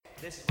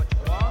This is what you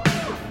want. This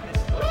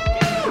is what you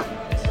get.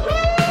 This is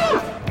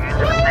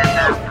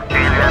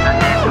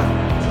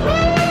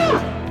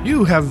what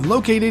you have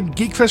located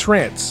Geekfest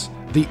Rants,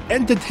 the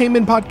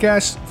entertainment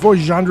podcast for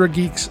genre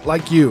geeks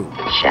like you.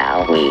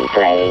 Shall we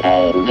play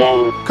a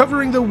game?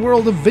 Covering the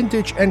world of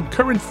vintage and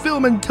current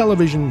film and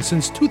television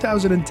since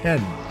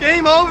 2010.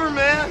 Game over,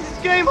 man. It's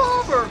game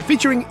over.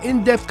 Featuring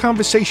in-depth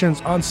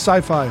conversations on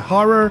sci-fi,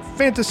 horror,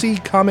 fantasy,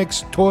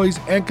 comics, toys,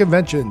 and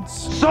conventions.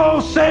 So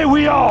say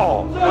we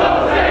all. So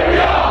say we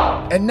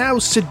all. And now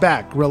sit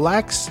back,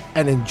 relax,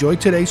 and enjoy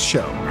today's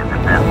show.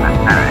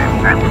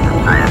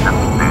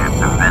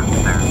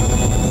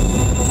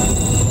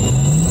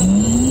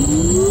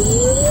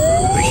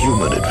 The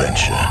human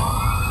adventure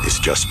is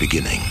just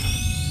beginning.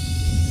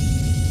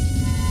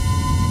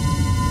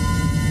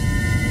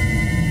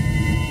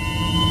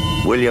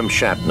 William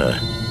Shatner.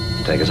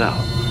 Take us out.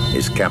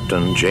 Is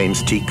Captain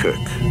James T. Kirk.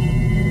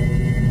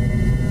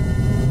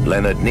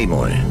 Leonard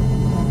Nimoy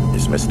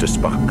is Mr.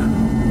 Spock.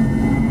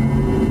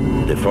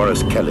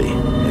 DeForest Kelley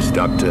is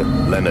Dr.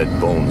 Leonard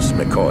Bones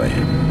McCoy.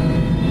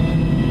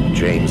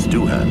 James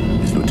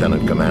Doohan is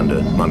Lieutenant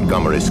Commander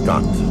Montgomery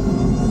Scott.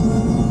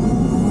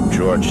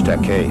 George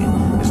Takei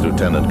is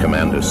Lieutenant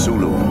Commander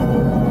Sulu.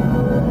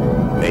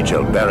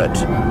 Majel Barrett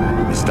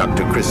is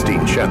Dr.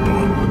 Christine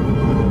Chapel.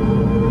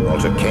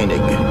 Walter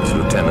Koenig is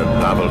Lieutenant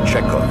Pavel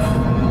Chekhov.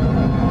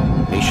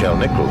 Nichelle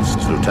Nichols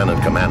is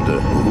Lieutenant Commander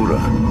Uhura.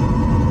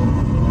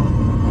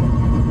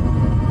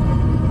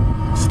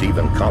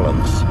 Stephen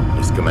Collins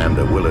is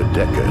Commander Willard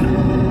Decker.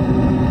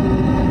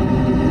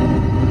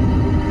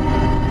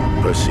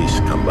 Persis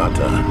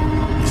Kambata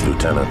is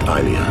Lieutenant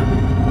Ilia.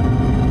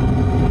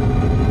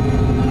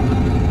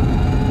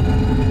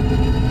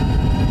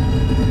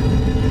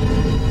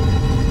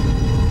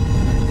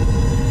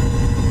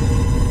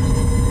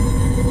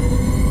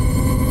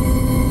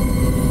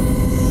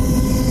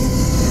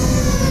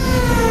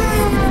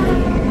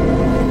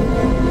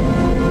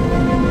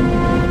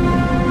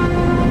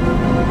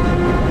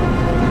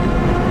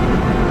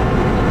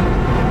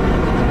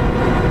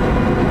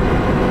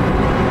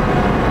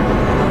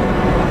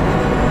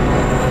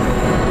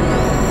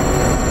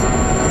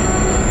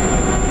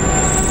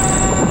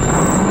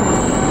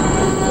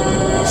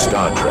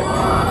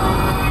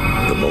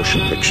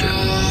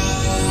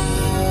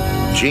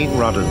 Gene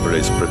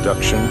Roddenberry's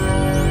production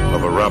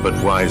of a Robert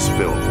Wise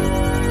film.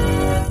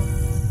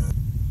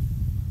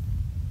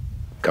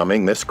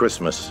 Coming this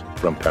Christmas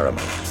from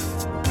Paramount.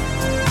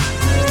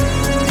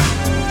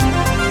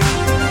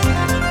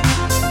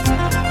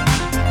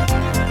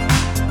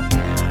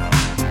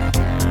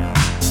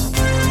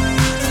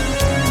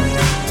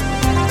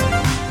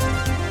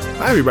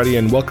 Hi everybody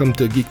and welcome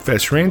to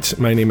Geekfest Rants.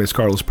 My name is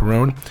Carlos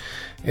Perron,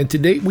 and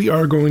today we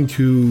are going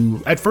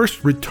to at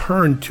first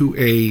return to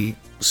a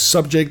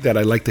subject that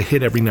I like to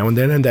hit every now and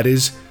then, and that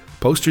is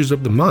posters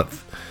of the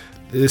month.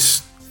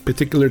 This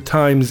particular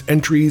time's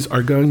entries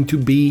are going to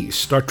be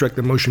Star Trek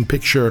The Motion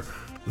Picture,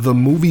 the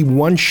movie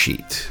one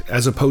sheet,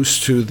 as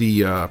opposed to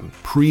the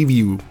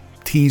preview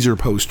teaser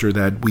poster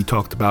that we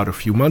talked about a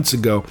few months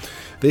ago.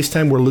 This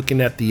time we're looking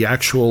at the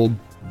actual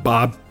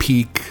Bob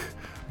Peak,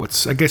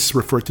 what's I guess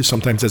referred to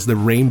sometimes as the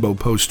rainbow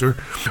poster.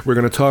 We're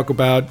going to talk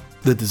about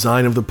the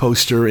design of the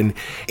poster and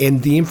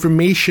the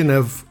information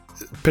of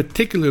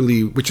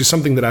particularly, which is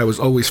something that I was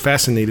always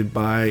fascinated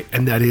by,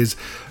 and that is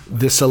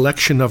the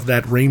selection of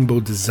that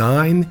rainbow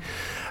design,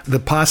 the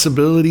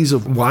possibilities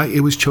of why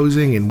it was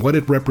chosen and what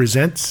it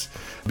represents,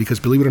 because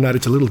believe it or not,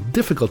 it's a little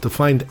difficult to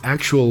find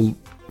actual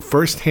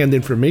first-hand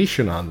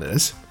information on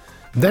this.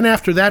 Then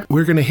after that,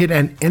 we're going to hit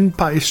an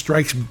Empire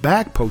Strikes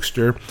Back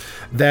poster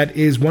that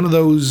is one of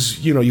those,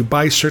 you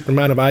buy a certain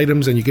amount of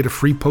items and you get a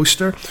free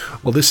poster.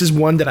 Well, this is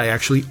one that I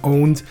actually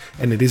owned,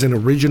 and it is an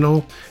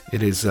original.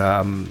 It is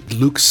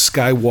Luke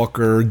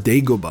Skywalker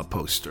Dagobah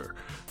poster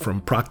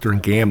from Procter &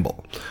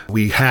 Gamble.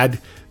 We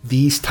had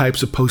these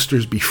types of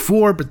posters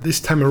before, but this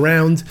time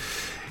around,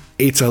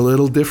 it's a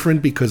little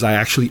different because I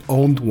actually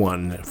owned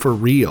one for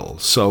real.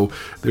 So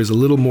there's a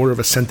little more of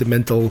a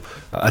sentimental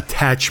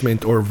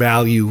attachment or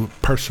value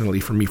personally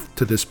for me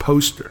to this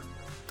poster.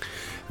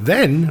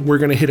 Then we're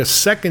going to hit a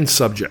second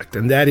subject,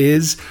 and that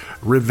is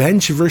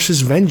Revenge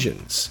versus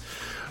Vengeance.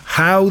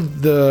 How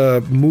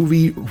the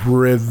movie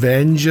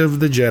Revenge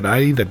of the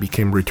Jedi, that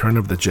became Return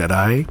of the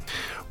Jedi,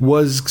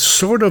 was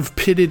sort of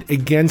pitted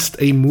against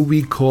a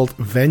movie called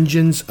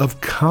Vengeance of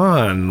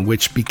Khan,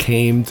 which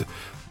became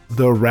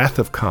The Wrath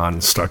of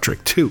Khan, Star Trek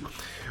II.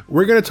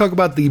 We're going to talk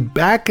about the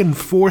back and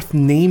forth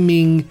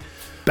naming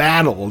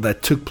battle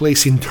that took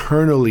place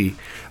internally,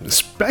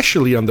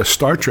 especially on the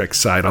Star Trek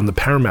side, on the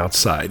Paramount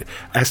side,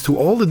 as to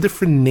all the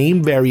different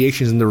name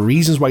variations and the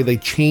reasons why they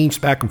changed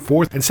back and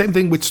forth. And same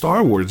thing with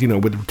Star Wars,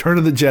 with Return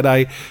of the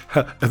Jedi,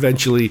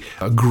 eventually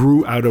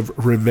grew out of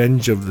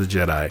Revenge of the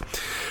Jedi.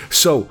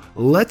 So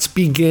let's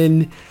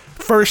begin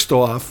first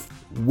off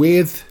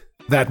with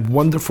that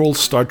wonderful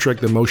Star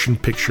Trek The Motion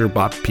Picture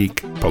Bob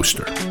Peak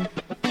poster.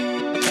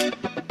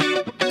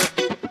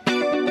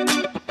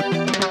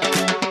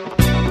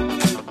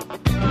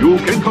 You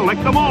can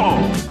collect them all.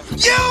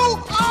 You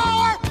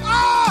are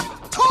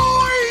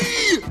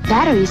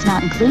Batteries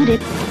not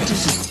included. Where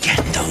does he get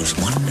those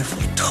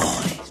wonderful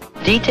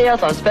toys?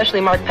 Details on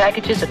specially marked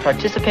packages at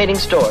participating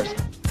stores.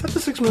 Is that the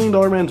 $6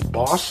 Million Man's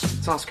boss?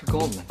 It's Oscar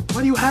Goldman. Why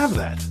do you have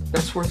that?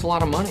 That's worth a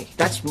lot of money.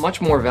 That's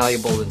much more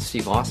valuable than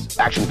Steve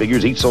Austin. Action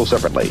figures each sold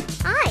separately.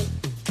 Hi,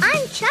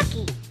 I'm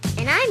Chucky,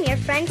 and I'm your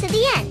friend to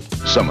the end.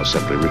 Some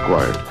assembly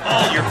required.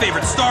 All your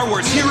favorite Star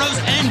Wars heroes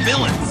and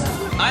villains.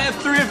 I have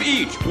 3 of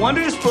each. 1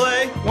 to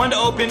display, 1 to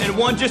open, and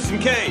 1 just in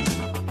case.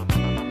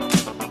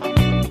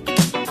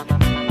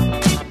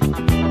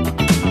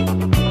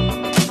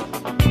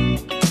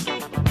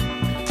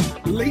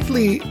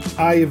 Lately,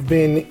 I have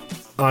been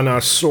on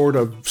a sort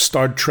of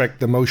Star Trek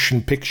the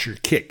Motion Picture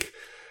kick.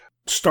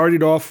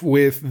 Started off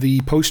with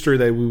the poster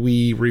that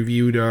we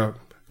reviewed a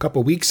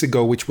couple weeks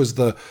ago, which was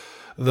the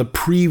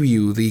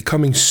preview, the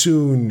coming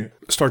soon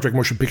Star Trek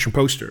Motion Picture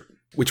poster,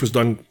 which was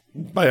done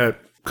by a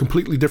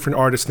completely different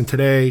artist than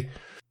today,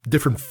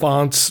 different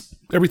fonts.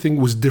 Everything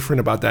was different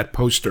about that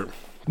poster.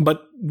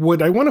 But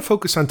what I want to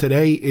focus on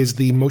today is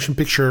the Motion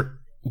Picture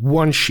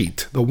one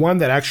sheet, the one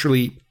that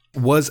actually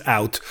was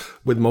out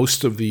with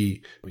most of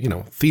the,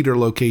 theater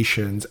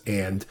locations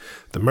and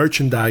the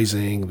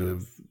merchandising,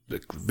 the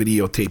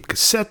videotape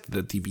cassette,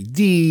 the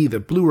DVD,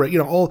 the Blu-ray,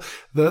 all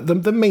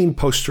the main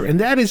poster. And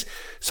that is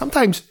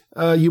sometimes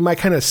you might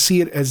kind of see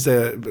it as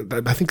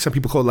I think some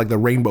people call it like the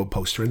rainbow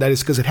poster. And that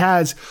is because it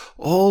has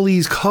all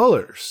these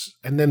colors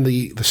and then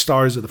the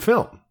stars of the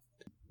film.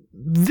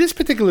 This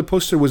particular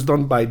poster was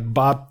done by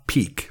Bob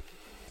Peak.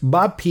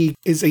 Bob Peak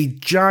is a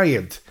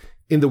giant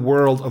in the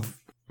world of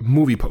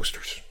movie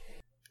posters.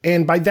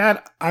 And by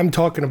that, I'm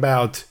talking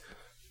about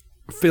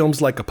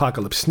films like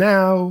Apocalypse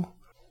Now,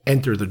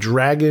 Enter the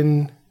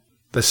Dragon,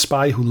 The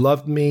Spy Who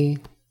Loved Me,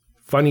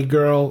 Funny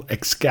Girl,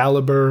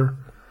 Excalibur,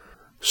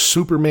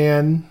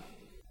 Superman,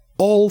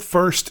 all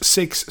first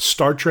 6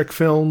 Star Trek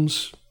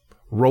films,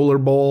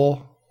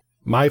 Rollerball,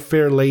 My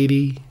Fair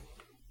Lady.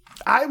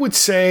 I would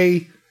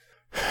say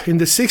in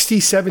the 60s,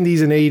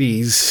 70s, and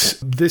 80s,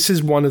 this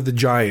is one of the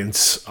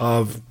giants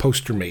of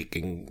poster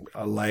making,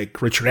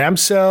 like Richard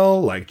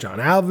Amsel, like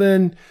John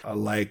Alvin,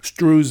 like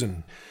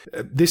Struzan.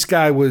 This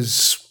guy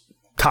was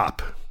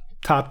top.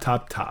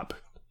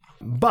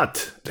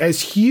 But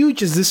as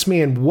huge as this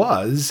man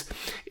was,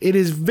 it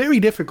is very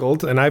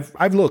difficult, and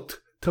I've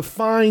looked, to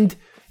find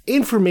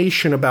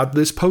information about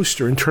this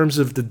poster in terms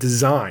of the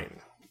design.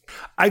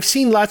 I've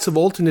seen lots of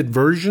alternate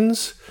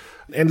versions,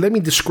 and let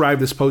me describe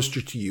this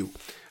poster to you.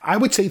 I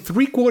would say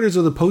 3/4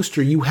 of the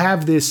poster, you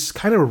have this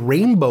kind of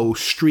rainbow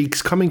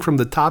streaks coming from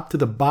the top to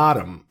the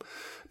bottom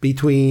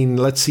between,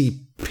 let's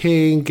see,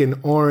 pink and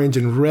orange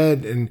and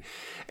red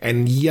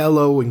and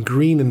yellow and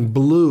green and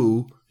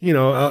blue,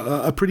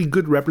 a pretty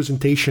good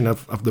representation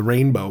of the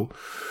rainbow,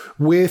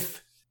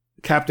 with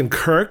Captain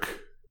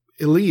Kirk,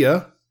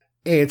 Ilia,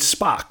 and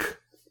Spock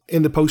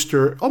in the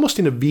poster, almost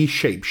in a V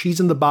shape. She's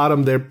in the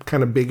bottom, they're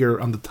kind of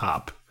bigger on the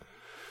top.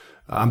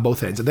 On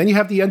both ends. And then you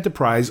have the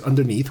Enterprise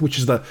underneath, which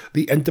is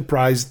the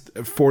Enterprise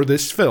for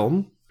this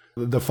film,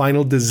 the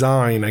final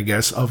design, I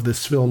guess, of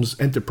this film's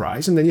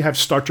Enterprise. And then you have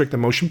Star Trek the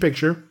Motion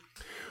Picture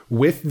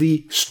with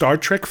the Star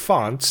Trek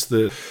fonts,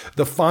 the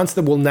fonts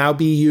that will now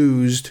be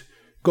used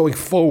going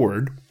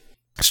forward,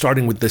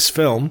 starting with this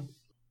film,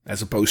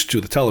 as opposed to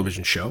the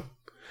television show.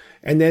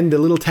 And then the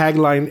little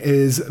tagline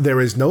is, "There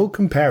is no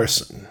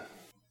comparison."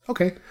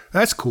 Okay,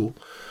 that's cool.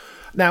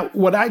 Now,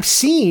 what I've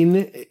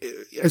seen,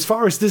 as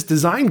far as this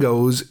design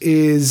goes,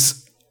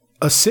 is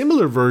a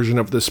similar version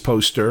of this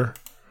poster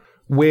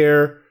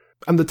where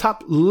on the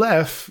top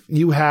left,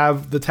 you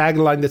have the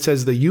tagline that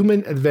says, "The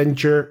human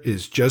adventure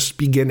is just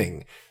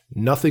beginning."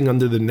 Nothing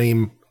under the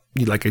name,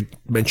 like I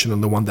mentioned on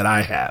the one that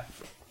I have.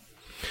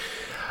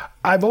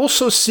 I've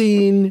also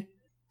seen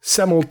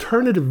some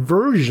alternative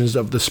versions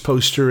of this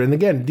poster. And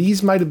again,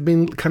 these might have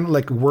been kind of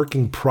like work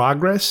in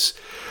progress,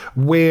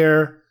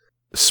 where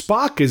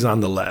Spock is on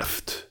the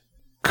left,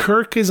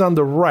 Kirk is on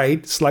the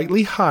right,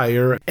 slightly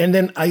higher, and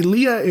then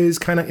Ilia is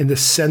kind of in the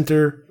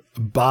center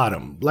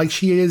bottom, like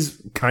she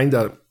is kind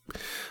of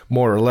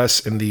more or less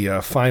in the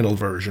final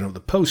version of the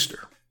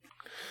poster.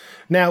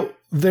 Now,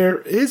 there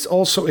is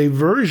also a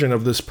version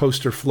of this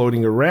poster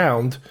floating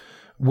around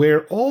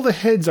where all the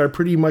heads are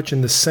pretty much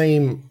in the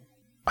same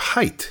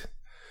height.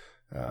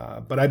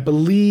 But I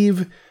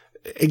believe,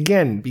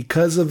 again,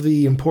 because of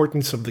the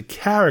importance of the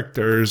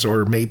characters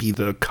or maybe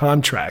the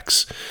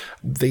contracts,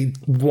 they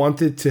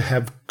wanted to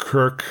have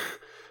Kirk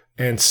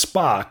and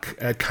Spock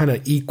at kind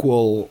of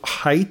equal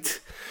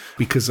height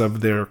because of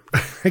their,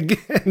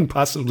 again,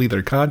 possibly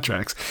their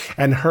contracts,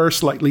 and her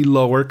slightly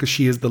lower because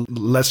she is the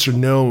lesser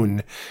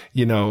known,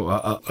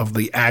 of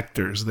the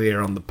actors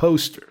there on the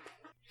poster.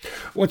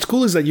 What's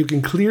cool is that you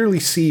can clearly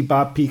see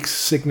Bob Peak's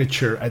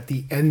signature at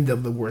the end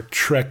of the word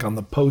Trek on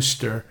the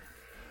poster.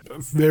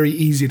 Very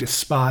easy to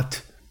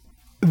spot.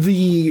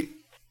 The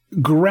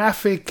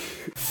graphic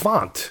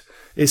font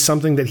is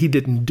something that he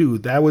didn't do.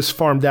 That was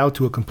farmed out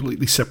to a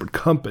completely separate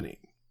company,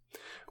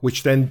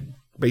 which then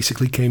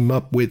basically came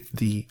up with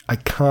the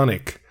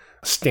iconic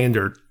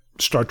standard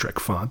Star Trek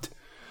font.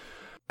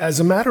 As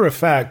a matter of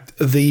fact,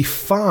 the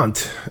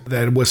font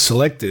that was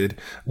selected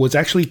was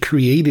actually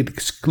created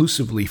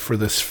exclusively for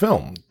this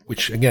film,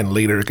 which again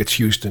later gets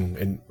used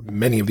in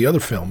many of the other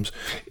films.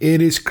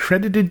 It is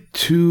credited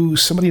to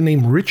somebody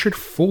named Richard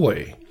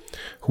Foy,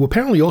 who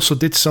apparently also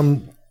did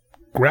some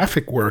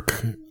graphic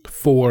work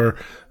for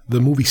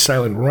the movie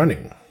Silent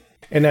Running.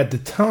 And at the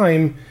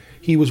time,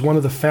 he was one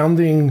of the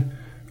founding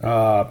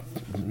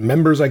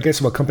members, I guess,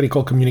 of a company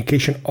called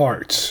Communication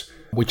Arts,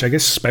 which I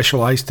guess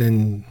specialized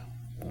in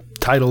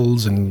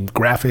titles and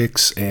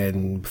graphics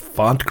and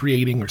font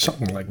creating or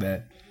something like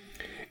that.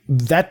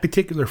 That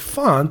particular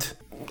font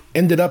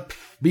ended up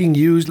being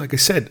used, like I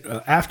said,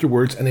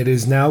 afterwards, and it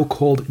is now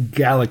called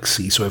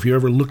Galaxy. So if you're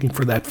ever looking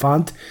for that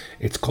font,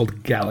 it's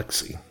called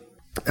Galaxy.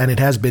 And it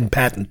has been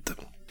patented.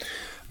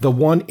 The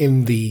one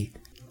in the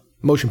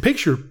motion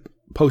picture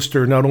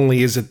poster, not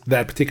only is it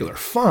that particular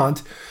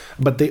font,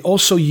 but they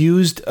also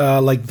used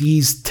like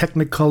these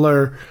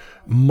Technicolor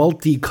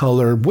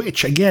multicolor,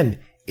 which again,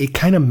 it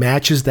kind of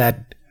matches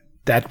that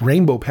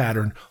rainbow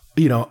pattern,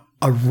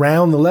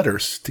 around the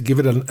letters to give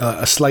it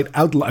a slight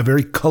outline, a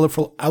very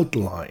colorful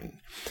outline.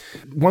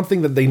 One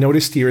thing that they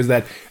noticed here is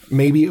that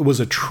maybe it was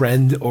a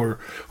trend or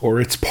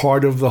it's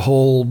part of the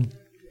whole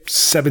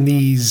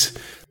 70s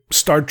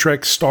Star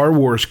Trek, Star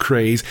Wars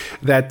craze,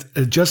 that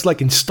just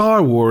like in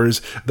Star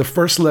Wars, the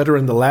first letter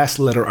and the last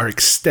letter are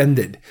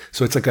extended.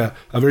 So it's like a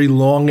very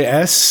long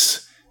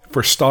S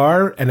for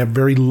Star and a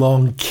very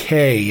long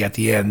K at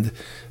the end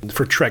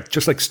for Trek,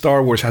 just like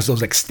Star Wars has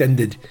those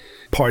extended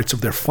parts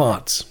of their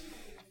fonts.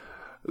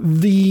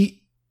 The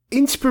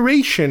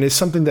inspiration is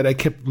something that I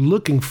kept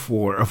looking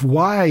for, of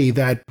why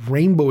that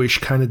rainbowish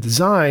kind of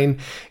design.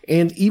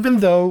 And even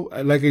though,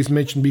 like I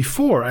mentioned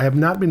before, I have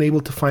not been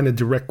able to find a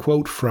direct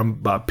quote from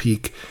Bob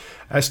Peak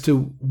as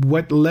to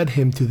what led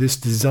him to this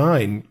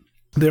design,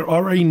 there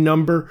are a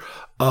number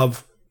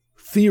of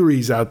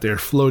theories out there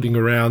floating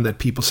around that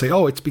people say,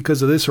 oh, it's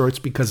because of this or it's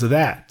because of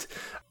that.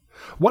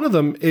 One of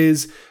them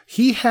is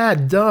he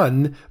had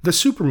done the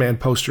Superman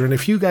poster. And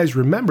if you guys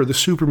remember, the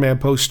Superman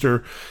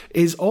poster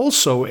is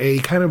also a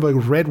kind of a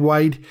red,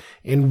 white,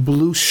 and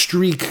blue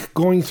streak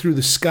going through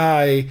the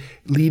sky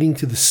leading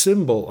to the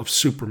symbol of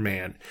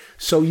Superman.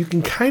 So you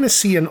can kind of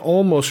see an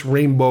almost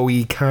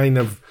rainbowy kind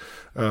of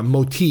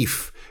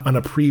motif on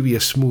a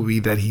previous movie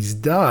that he's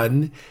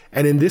done.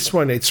 And in this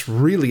one, it's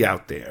really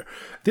out there.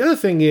 The other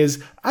thing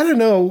is, I don't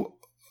know,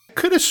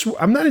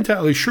 I'm not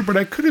entirely sure, but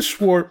I could have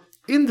swore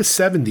in the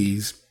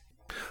 70s,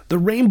 the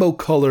rainbow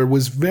color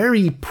was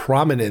very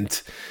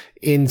prominent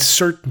in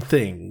certain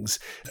things.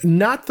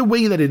 Not the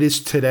way that it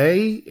is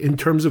today in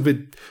terms of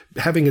it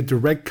having a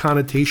direct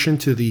connotation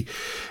to the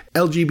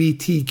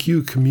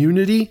LGBTQ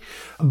community,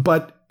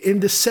 but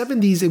in the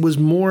 70s, it was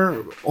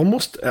more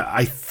almost,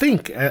 I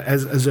think,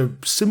 as a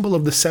symbol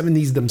of the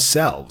 70s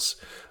themselves,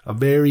 a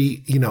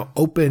very,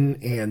 open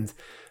and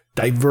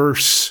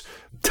diverse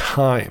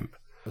time.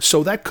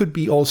 So that could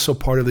be also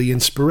part of the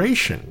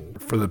inspiration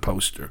for the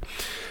poster.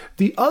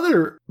 The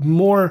other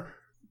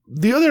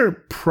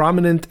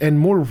prominent and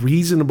more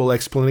reasonable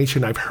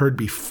explanation I've heard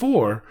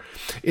before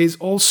is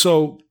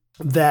also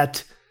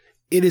that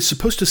it is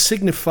supposed to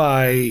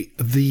signify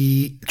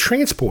the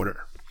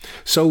transporter.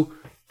 So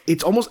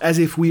it's almost as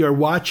if we are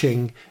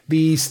watching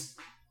these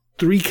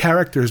three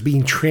characters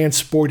being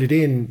transported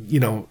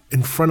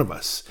in front of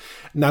us.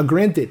 Now,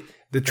 granted,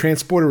 the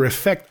transporter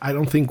effect, I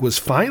don't think, was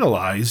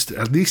finalized,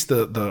 at least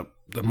the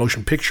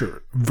motion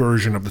picture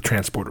version of the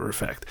transporter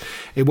effect.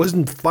 It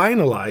wasn't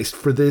finalized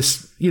for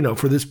this,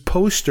 for this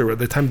poster at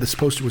the time this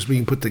poster was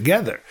being put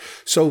together.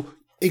 So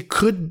it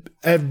could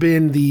have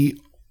been the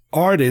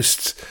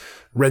artist's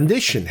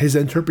rendition, his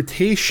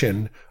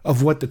interpretation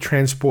of what the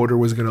transporter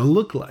was going to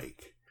look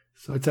like.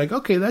 So it's like,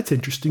 okay, that's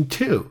interesting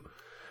too.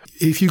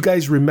 If you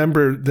guys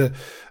remember, one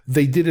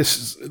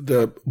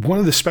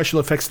of the special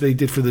effects they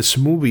did for this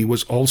movie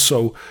was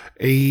also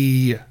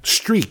a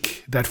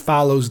streak that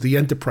follows the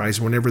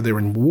Enterprise whenever they're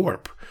in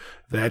warp.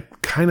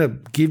 That kind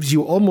of gives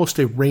you almost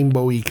a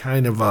rainbowy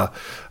kind of a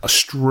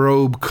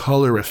strobe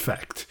color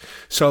effect.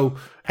 So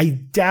I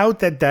doubt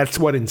that that's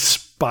what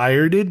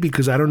inspired it,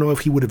 because I don't know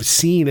if he would have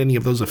seen any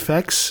of those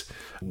effects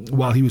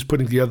while he was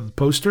putting together the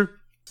poster.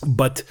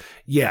 But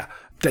yeah,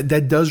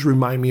 that does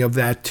remind me of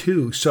that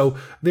too. So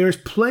there's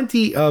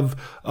plenty of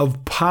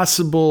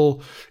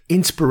possible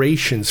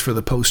inspirations for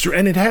the poster,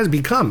 and it has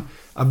become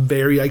a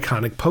very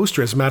iconic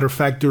poster. As a matter of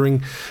fact,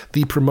 during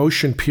the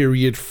promotion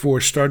period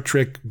for Star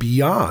Trek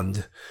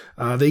Beyond,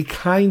 they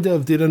kind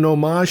of did an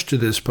homage to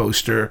this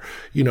poster,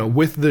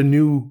 with the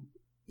new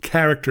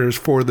characters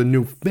for the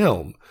new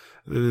film.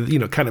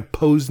 Kind of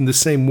posed in the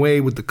same way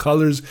with the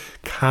colors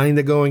kind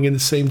of going in the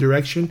same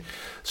direction.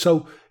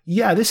 So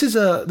yeah, this is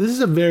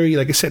a very,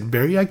 like I said,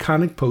 very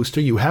iconic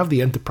poster. You have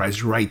the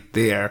Enterprise right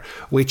there,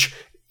 which,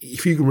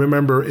 if you can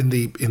remember in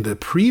the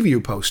preview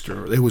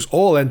poster, it was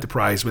all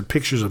Enterprise with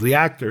pictures of the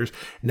actors.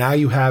 Now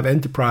you have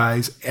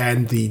Enterprise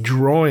and the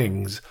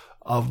drawings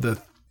of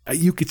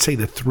you could say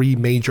the three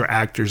major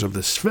actors of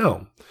this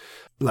film.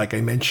 Like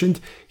I mentioned,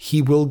 he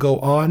will go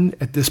on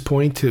at this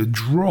point to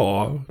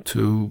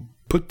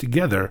put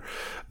together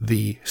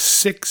the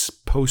 6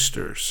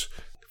 posters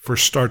for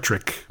Star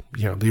Trek,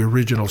 the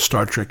original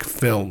Star Trek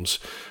films,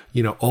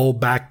 all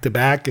back to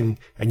back. And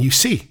you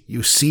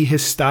see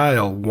his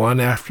style one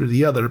after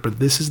the other, but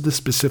this is the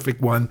specific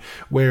one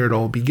where it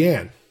all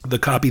began. The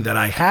copy that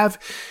I have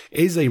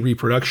is a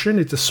reproduction.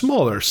 It's a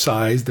smaller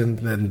size than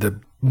the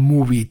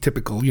movie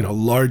typical,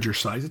 larger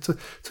size. It's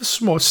a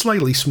small,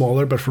 slightly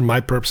smaller, but for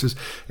my purposes,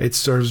 it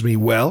serves me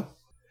well.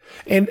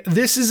 And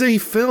this is a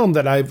film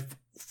that I've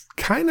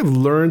kind of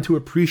learned to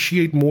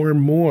appreciate more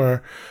and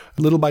more,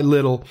 little by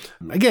little.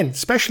 Again,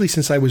 especially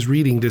since I was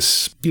reading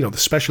this, the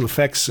special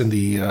effects and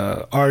the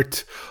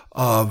art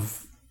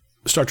of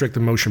Star Trek: The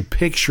Motion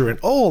Picture and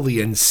all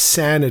the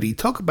insanity.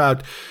 Talk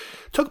about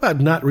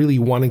not really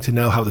wanting to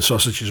know how the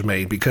sausage is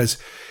made, because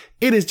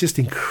it is just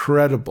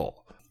incredible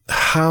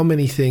how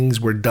many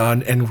things were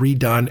done and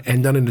redone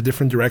and done in a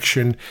different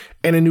direction,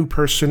 and a new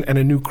person and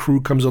a new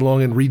crew comes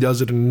along and redoes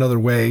it in another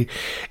way.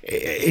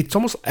 It's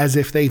almost as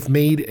if they've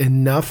made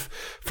enough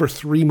for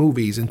 3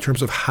 movies in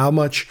terms of how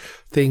much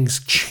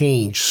things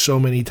changed so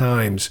many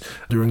times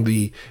during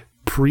the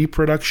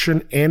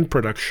pre-production and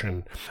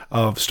production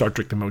of Star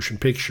Trek: The Motion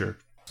Picture.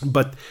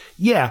 But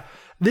yeah,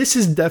 this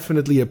is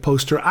definitely a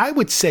poster. I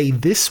would say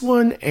this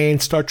one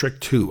and Star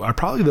Trek II are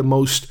probably the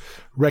most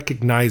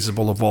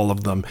recognizable of all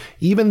of them.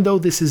 Even though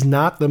this is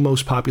not the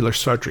most popular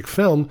Star Trek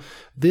film,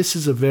 this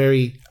is a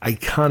very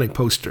iconic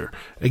poster.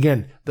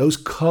 Again, those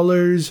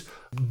colors,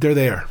 they're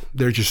there.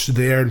 They're just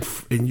there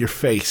in your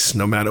face,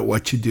 no matter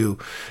what you do.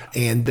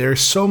 And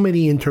there's so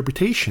many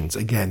interpretations,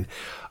 again,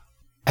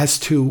 as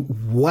to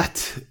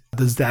what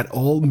does that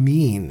all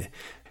mean.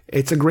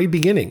 It's a great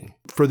beginning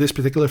for this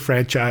particular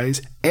franchise,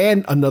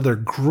 and another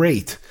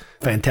great,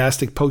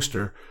 fantastic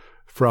poster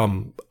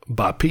from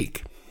Bob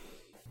Peak.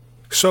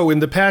 So in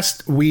the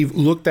past, we've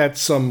looked at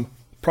some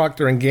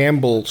Procter &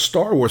 Gamble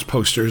Star Wars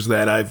posters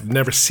that I've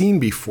never seen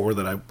before,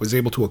 that I was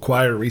able to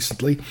acquire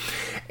recently.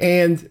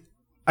 And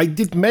I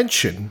did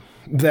mention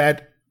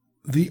that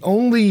the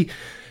only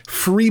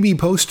freebie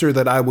poster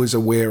that I was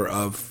aware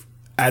of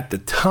at the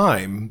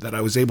time that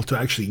I was able to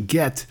actually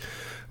get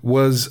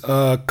was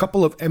a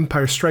couple of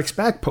Empire Strikes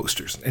Back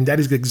posters. And that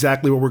is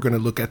exactly what we're going to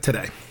look at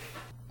today.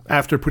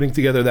 After putting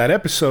together that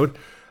episode,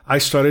 I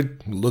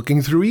started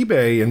looking through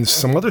eBay and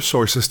some other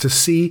sources to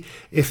see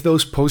if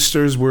those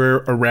posters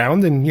were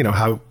around and,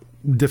 how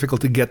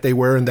difficult to get they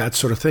were and that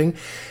sort of thing.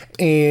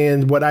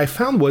 And what I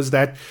found was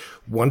that,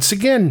 once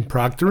again,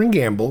 Procter &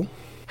 Gamble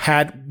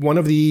had one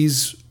of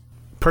these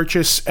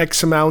purchase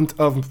X amount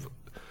of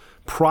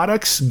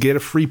products, get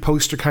a free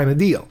poster kind of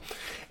deal.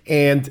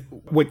 And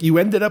what you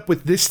ended up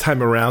with this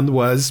time around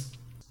was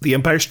The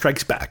Empire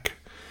Strikes Back.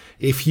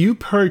 If you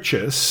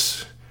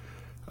purchase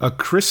a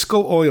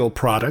Crisco oil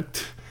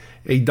product,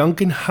 a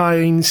Duncan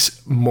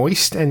Hines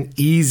Moist and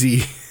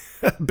Easy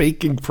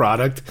baking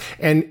product,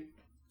 and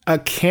a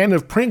can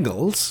of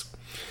Pringles,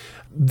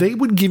 they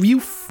would give you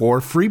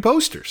 4 free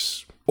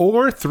posters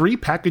or 3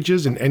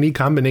 packages in any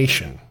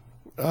combination.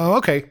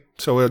 Okay,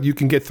 so you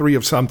can get 3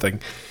 of something.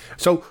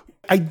 So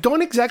I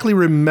don't exactly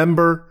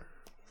remember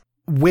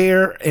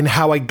where and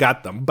how I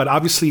got them, but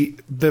obviously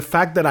the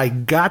fact that I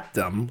got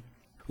them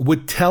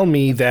would tell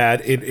me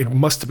that it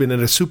must have been in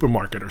a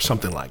supermarket or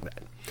something like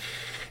that.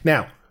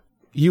 Now,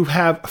 you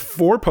have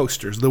 4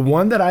 posters. The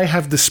one that I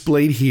have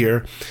displayed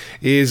here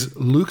is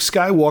Luke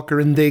Skywalker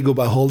and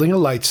Dagobah holding a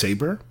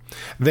lightsaber.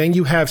 Then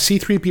you have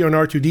C-3PO and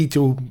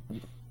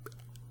R2-D2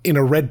 in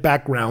a red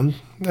background,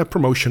 a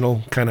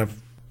promotional kind of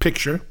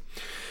picture.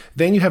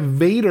 Then you have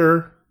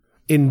Vader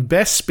in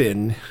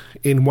Bespin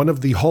in one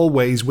of the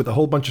hallways with a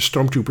whole bunch of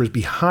stormtroopers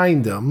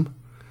behind them.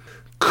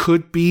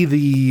 Could be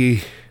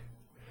the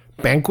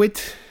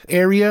banquet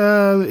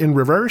area in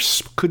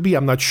reverse. Could be,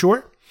 I'm not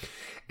sure.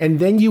 And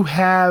then you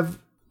have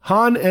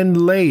Han and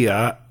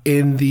Leia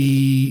in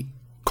the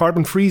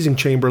carbon freezing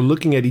chamber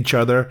looking at each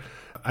other.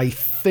 I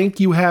think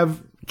you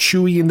have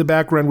Chewie in the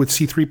background with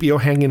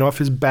C-3PO hanging off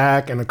his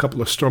back and a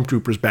couple of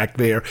stormtroopers back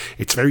there.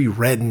 It's very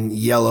red and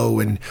yellow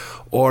and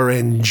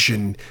orange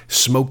and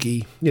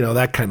smoky,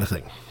 that kind of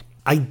thing.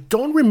 I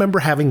don't remember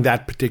having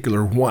that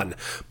particular one,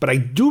 but I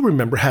do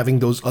remember having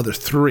those other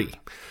 3,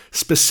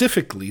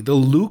 specifically the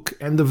Luke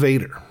and the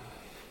Vader.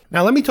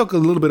 Now, let me talk a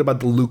little bit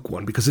about the Luke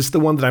one, because it's the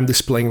one that I'm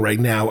displaying right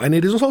now, and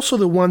it is also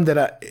the one that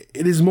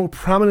it is more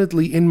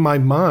prominently in my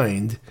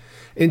mind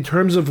in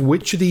terms of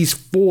which of these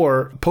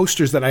 4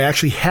 posters that I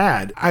actually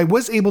had. I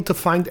was able to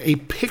find a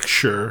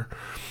picture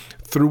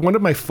through one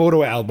of my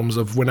photo albums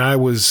of when I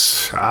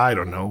was,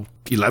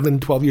 11,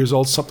 12 years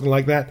old, something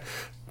like that.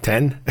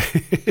 10?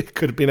 It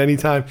could have been any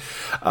time.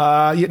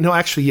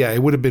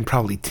 It would have been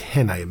probably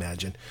 10, I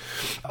imagine,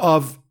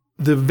 of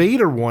the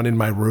Vader one in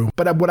my room.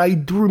 But what I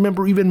do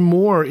remember even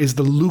more is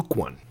the Luke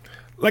one.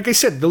 Like I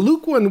said, the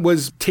Luke one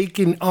was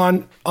taken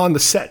on the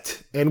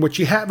set. And what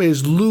you have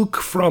is Luke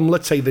from,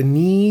 let's say, the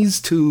knees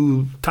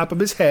to top of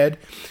his head.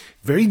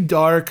 Very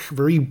dark,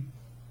 very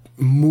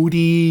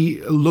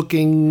moody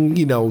looking,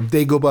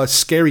 Dagobah,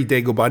 scary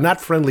Dagobah, not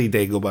friendly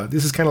Dagobah.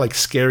 This is kind of like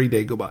scary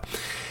Dagobah.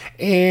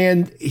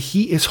 and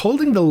he is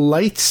holding the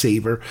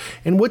lightsaber.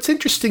 And what's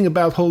interesting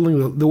about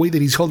holding the way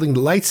that he's holding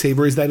the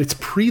lightsaber is that it's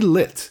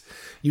pre-lit.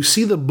 You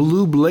see the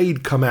blue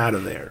blade come out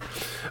of there.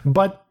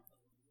 But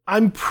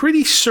I'm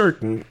pretty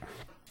certain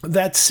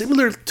that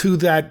similar to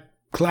that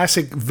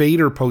classic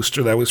Vader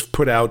poster that was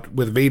put out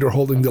with Vader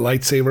holding the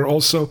lightsaber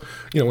also,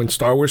 when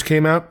Star Wars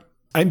came out,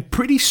 I'm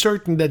pretty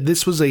certain that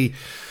this was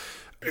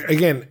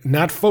again,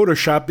 not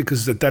Photoshop,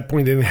 because at that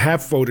point they didn't have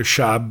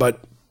Photoshop,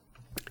 but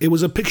it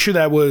was a picture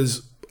that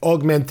was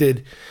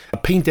augmented,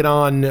 painted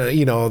on,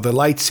 the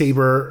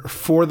lightsaber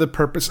for the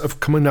purpose of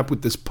coming up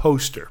with this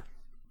poster.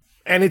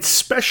 And it's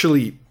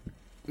especially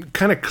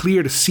kind of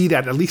clear to see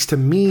that, at least to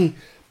me,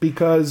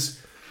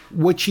 because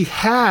what you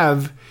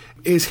have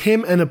is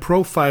him in a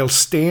profile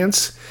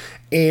stance,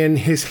 and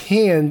his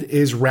hand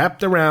is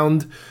wrapped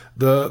around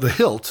the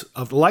hilt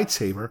of the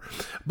lightsaber.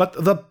 But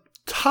the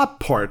top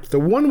part, the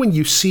one when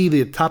you see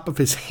the top of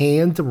his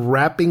hand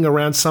wrapping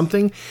around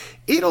something,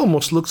 it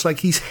almost looks like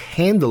he's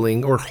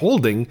handling or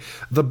holding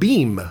the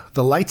beam,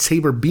 the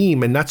lightsaber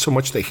beam, and not so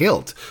much the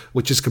hilt,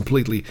 which is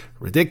completely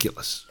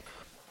ridiculous.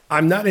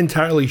 I'm not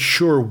entirely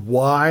sure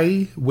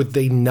why would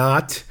they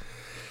not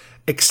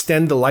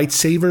extend the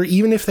lightsaber,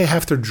 even if they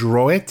have to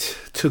draw it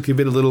to give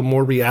it a little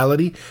more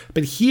reality.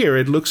 But here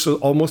it looks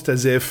almost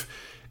as if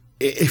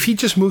he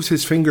just moves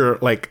his finger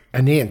like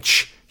an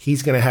inch,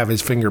 he's going to have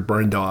his finger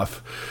burned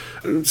off.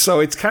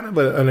 So it's kind of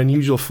an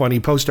unusual, funny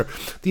poster.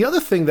 The other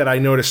thing that I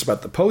noticed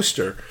about the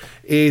poster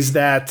is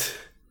that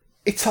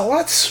it's a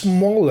lot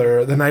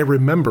smaller than I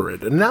remember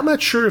it. And I'm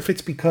not sure if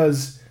it's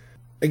because,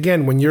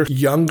 again, when you're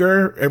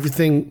younger,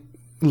 everything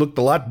looked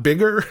a lot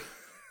bigger.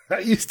 I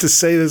used to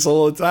say this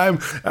all the time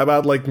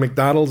about like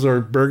McDonald's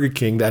or Burger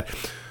King, that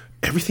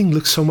everything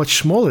looks so much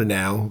smaller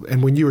now.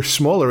 And when you were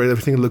smaller,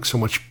 everything looked so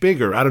much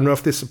bigger. I don't know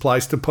if this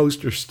applies to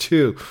posters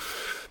too.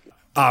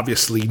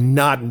 Obviously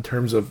not in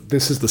terms of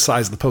this is the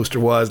size the poster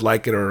was,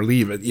 like it or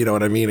leave it. You know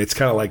what I mean? It's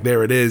kind of like,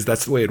 there it is.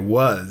 That's the way it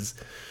was.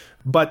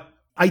 But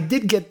I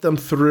did get them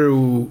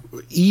through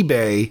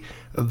eBay,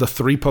 the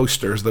 3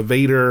 posters, the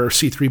Vader,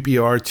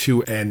 C-3PO,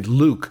 R2, and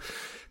Luke.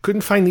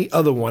 Couldn't find the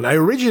other one. I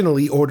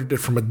originally ordered it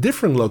from a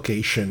different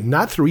location,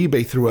 not through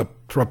eBay, through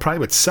a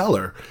private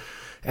seller.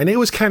 And it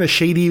was kind of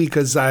shady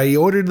because I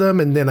ordered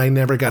them and then I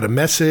never got a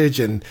message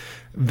and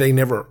they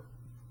never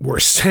were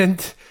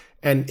sent.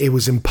 And it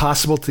was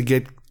impossible to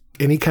get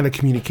any kind of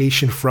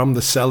communication from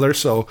the seller.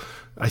 So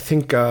I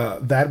think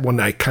that one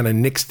I kind of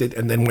nixed it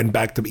and then went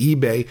back to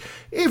eBay.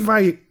 If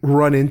I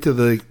run into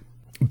the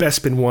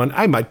Bespin one,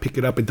 I might pick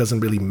it up. It doesn't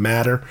really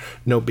matter.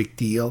 No big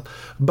deal.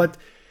 But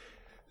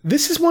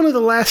this is one of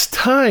the last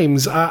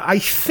times I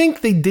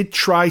think they did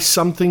try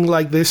something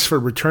like this for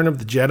Return of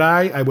the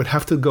Jedi. I would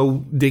have to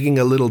go digging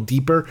a little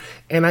deeper.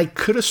 And I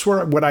could have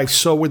sworn what I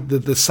saw with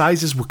the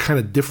sizes were kind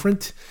of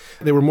different.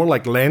 They were more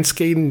like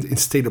landscape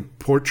instead of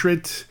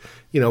portrait,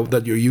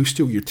 that you're used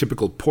to, your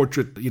typical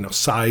portrait,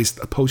 sized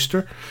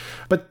poster.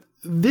 But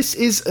this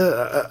is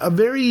a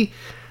very,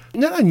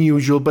 not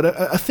unusual, but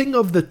a thing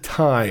of the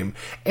time.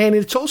 And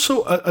it's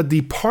also a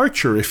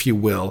departure, if you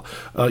will,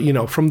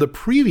 from the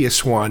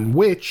previous one,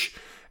 which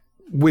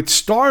with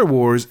Star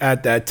Wars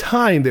at that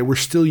time, they were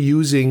still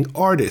using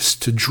artists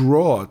to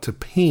draw, to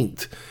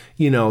paint,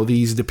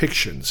 these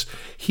depictions.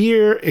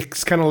 Here,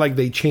 it's kind of like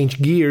they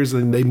changed gears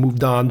and they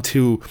moved on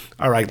to,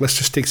 all right, let's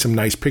just take some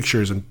nice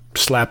pictures and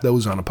slap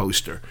those on a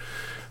poster,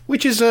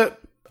 which is a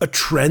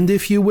trend,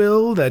 if you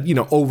will, that,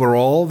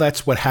 overall,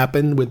 that's what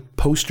happened with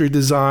poster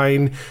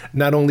design,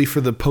 not only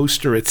for the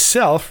poster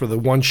itself, for the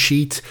one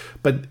sheet,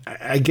 but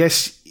I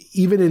guess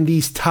even in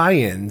these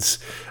tie-ins,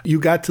 you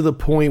got to the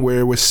point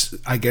where it was,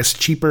 I guess,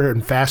 cheaper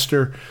and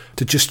faster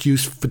to just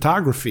use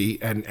photography.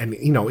 And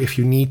if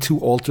you need to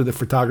alter the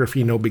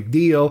photography, no big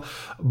deal.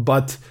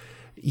 But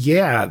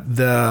yeah,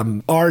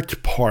 the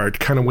art part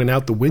kind of went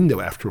out the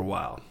window after a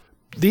while.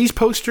 These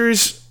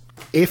posters,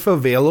 if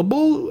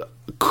available,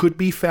 could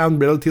be found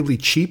relatively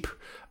cheap.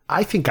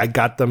 I think I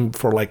got them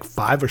for like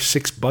 $5 or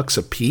 $6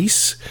 a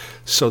piece.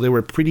 So they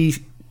were pretty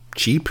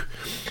cheap.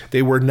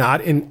 They were not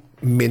in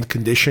mint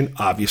condition,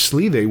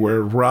 obviously. They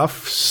were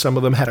rough. Some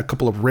of them had a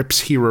couple of rips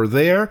here or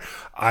there.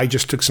 I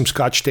just took some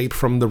Scotch tape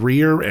from the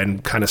rear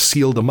and kind of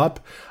sealed them up.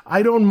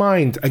 I don't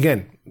mind.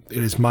 Again,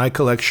 it is my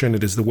collection.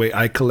 It is the way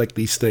I collect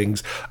these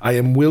things. I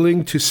am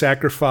willing to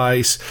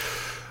sacrifice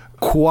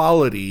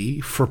quality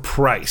for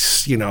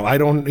price. I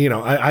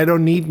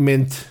don't need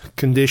mint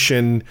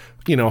condition,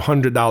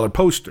 $100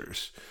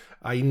 posters.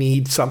 I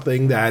need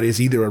something that is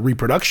either a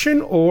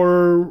reproduction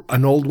or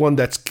an old one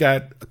that's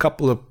got a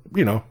couple of,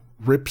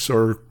 rips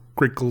or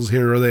crinkles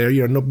here or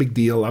there. No big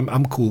deal.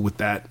 I'm cool with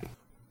that.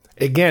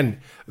 Again,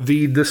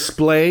 the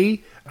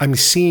display, I'm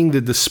seeing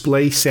the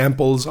display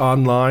samples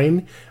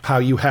online, how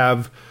you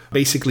have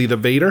basically the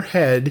Vader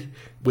head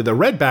with a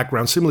red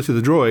background similar to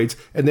the droids,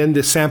 and then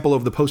the sample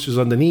of the posters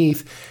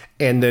underneath,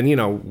 and then,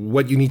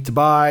 what you need to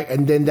buy,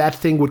 and then that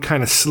thing would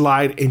kind of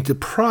slide into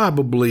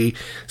probably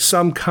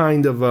some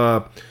kind of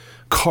a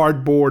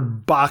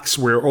cardboard box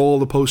where all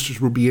the posters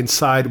would be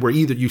inside, where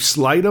either you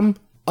slide them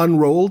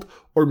unrolled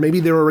or maybe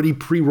they're already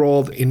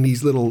pre-rolled in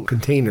these little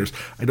containers.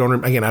 I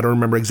don't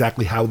remember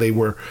exactly how they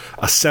were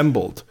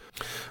assembled.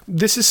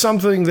 This is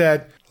something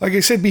that, like I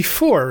said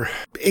before,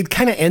 it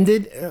kind of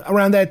ended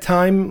around that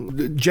time.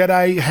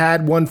 Jedi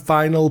had one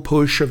final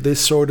push of this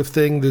sort of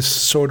thing, this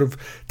sort of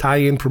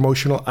tie-in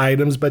promotional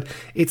items, but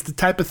it's the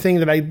type of thing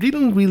that I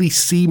didn't really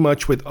see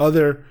much with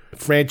other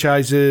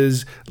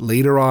franchises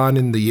later on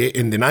in the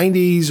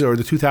 90s or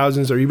the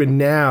 2000s or even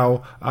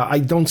now. I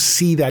don't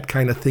see that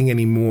kind of thing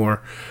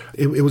anymore.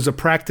 It was a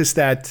practice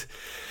that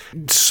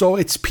saw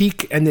its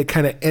peak and it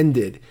kind of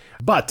ended.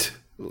 But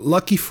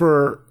lucky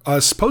for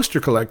us poster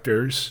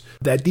collectors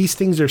that these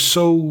things are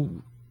so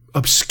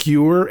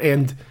obscure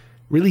and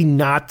really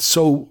not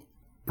so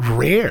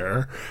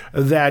rare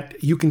that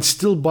you can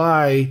still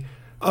buy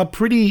a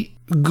pretty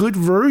good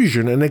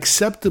version, an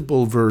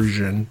acceptable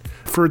version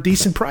for a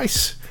decent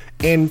price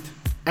and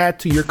add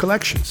to your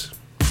collections.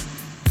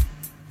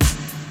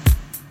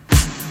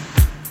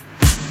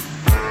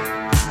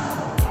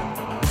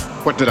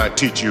 What did I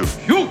teach you?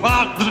 You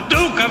are the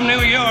Duke of New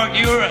York.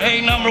 You're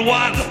a number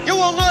one. You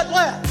will not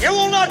laugh. You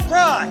will not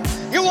cry.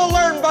 You will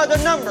learn by the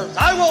numbers.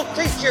 I will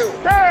teach you.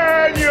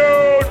 Can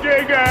you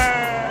dig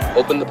it?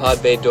 Open the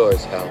pod bay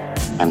doors, Hal.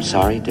 I'm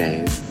sorry,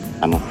 Dave.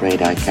 I'm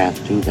afraid I can't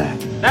do that.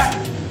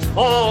 That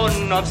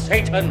spawn of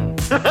Satan.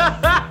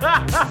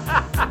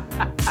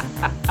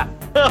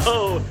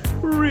 Oh,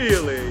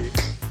 really?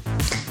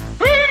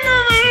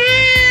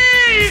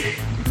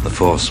 The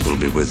Force will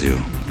be with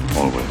you,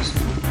 always.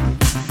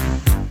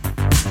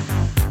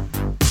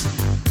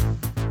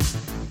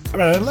 All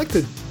right, I'd like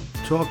to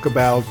talk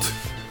about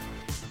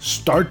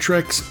Star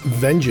Trek's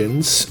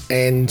Vengeance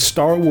and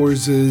Star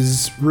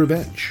Wars'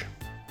 Revenge.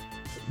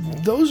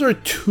 Those are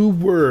two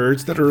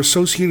words that are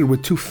associated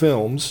with two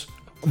films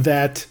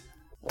that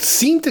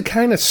seem to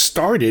kind of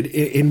started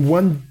in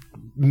one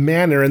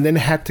manner and then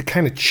had to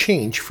kind of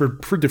change for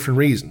different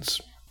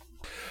reasons.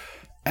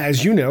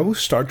 As you know,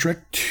 Star Trek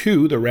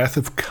II, The Wrath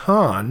of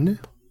Khan,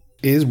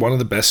 is one of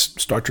the best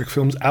Star Trek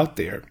films out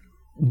there,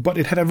 but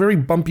it had a very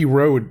bumpy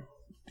road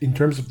in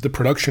terms of the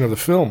production of the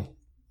film,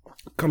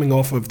 coming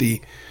off of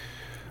the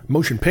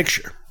motion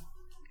picture.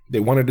 They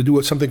wanted to do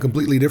something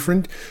completely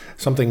different,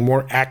 something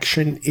more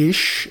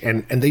action-ish,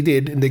 and they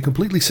did, and they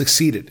completely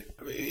succeeded,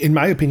 in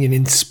my opinion,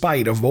 in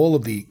spite of all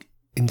of the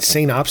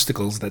insane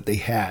obstacles that they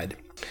had.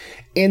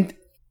 And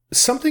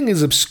something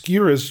as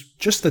obscure as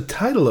just the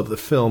title of the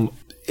film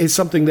is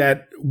something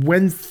that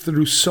went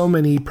through so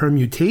many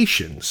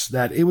permutations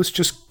that it was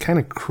just kind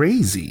of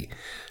crazy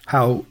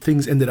how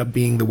things ended up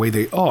being the way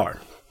they are.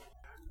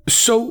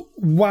 So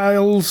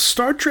while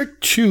Star Trek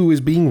II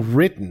is being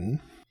written,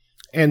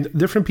 and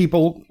different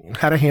people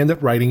had a hand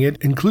at writing it,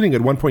 including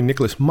at one point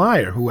Nicholas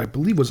Meyer, who I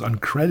believe was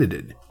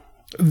uncredited,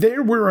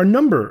 there were a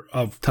number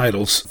of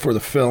titles for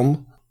the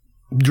film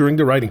during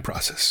the writing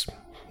process.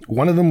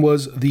 One of them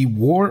was The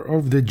War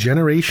of the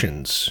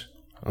Generations,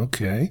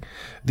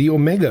 The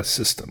Omega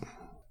System,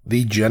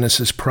 The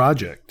Genesis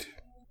Project,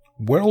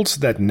 Worlds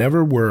That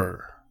Never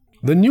Were,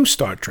 The New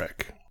Star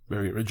Trek,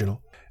 very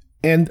original,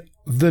 and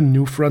The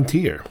New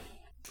Frontier.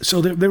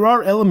 So there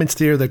are elements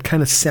there that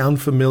kind of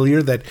sound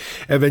familiar that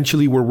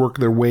eventually will work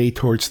their way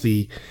towards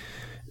the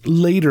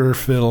later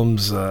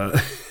films or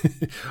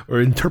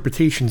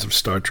interpretations of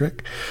Star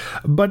Trek.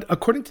 But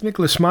according to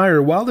Nicholas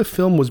Meyer, while the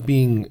film was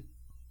being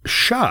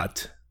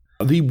shot,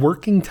 the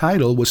working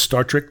title was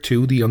Star Trek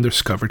II, The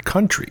Undiscovered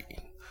Country.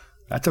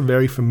 That's a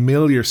very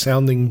familiar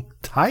sounding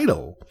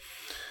title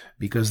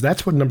because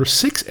that's what number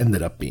 6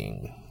 ended up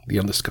being, The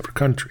Undiscovered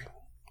Country.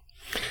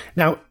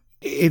 Now,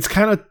 it's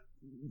kind of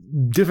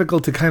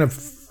difficult to kind of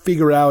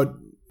figure out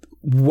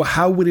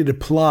how would it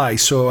apply.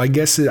 So I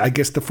guess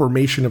the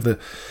formation of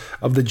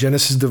the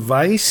Genesis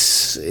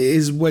device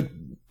is what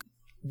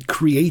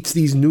creates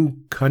these new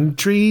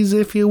countries,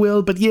 if you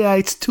will. But yeah,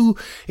 it's too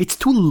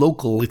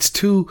local. It's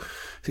too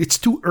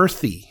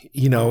earthy,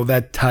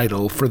 that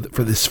title for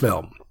this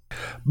film.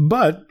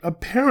 But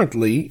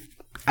apparently,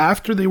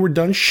 after they were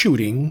done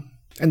shooting,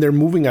 and they're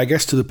moving, I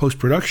guess, to the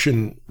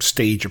post-production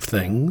stage of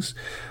things,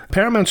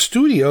 Paramount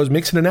Studios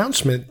makes an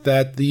announcement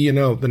that the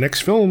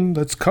next film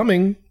that's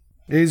coming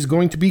is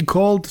going to be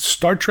called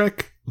Star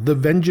Trek: The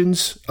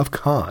Vengeance of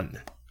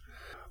Khan,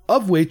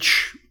 of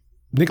which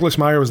Nicholas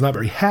Meyer was not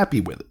very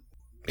happy with it.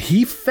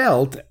 He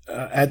felt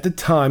at the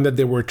time that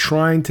they were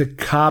trying to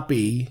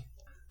copy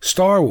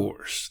Star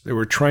Wars. They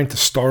were trying to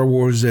Star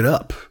Wars it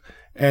up.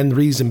 And the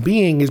reason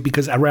being is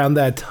because around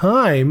that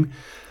time,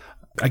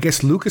 I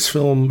guess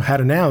Lucasfilm had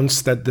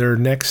announced that their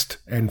next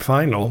and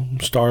final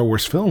Star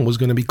Wars film was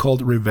going to be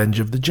called Revenge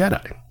of the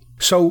Jedi.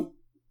 So,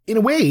 in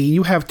a way,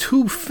 you have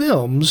two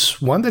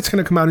films, one that's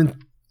going to come out in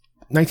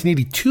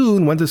 1982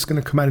 and one that's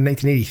going to come out in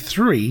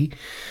 1983,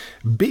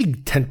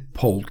 big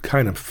tentpole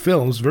kind of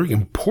films, very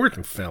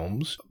important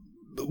films,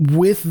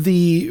 with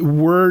the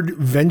word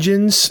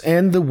vengeance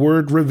and the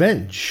word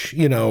revenge,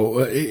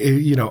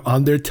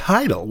 on their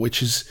title,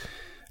 which is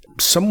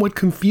somewhat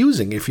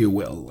confusing, if you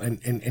will,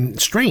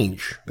 and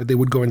strange that they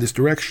would go in this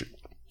direction.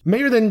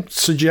 Mayer then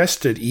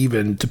suggested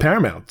even to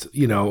Paramount,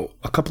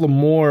 a couple of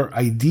more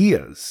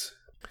ideas.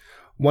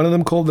 One of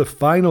them called The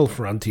Final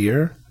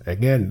Frontier.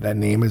 Again, that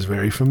name is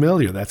very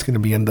familiar. That's going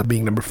to end up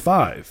being number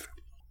 5.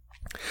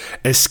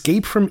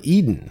 Escape from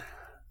Eden.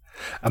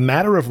 A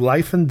Matter of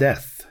Life and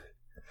Death.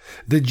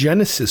 The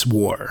Genesis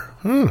War.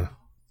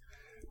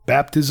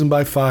 Baptism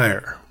by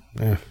Fire.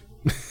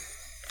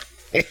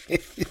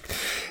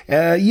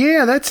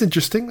 Yeah, that's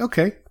interesting.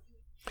 Okay.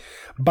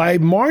 By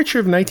March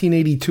of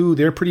 1982,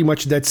 they're pretty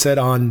much dead set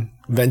on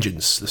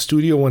vengeance. The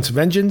studio wants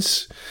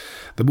vengeance.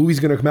 The movie's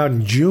going to come out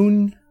in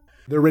June.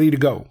 They're ready to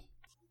go.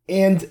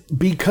 And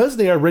because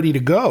they are ready to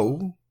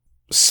go,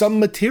 some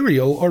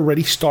material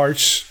already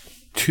starts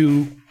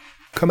to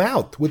come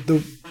out with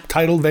the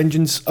title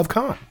Vengeance of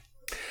Khan.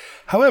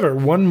 However,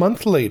 1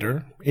 month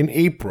later, in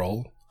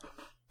April,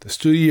 the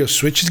studio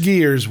switches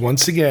gears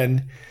once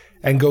again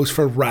and goes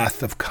for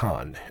Wrath of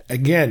Khan.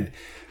 Again,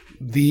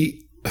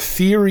 the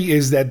theory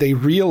is that they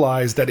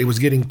realized that it was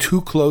getting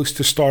too close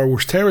to Star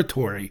Wars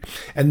territory,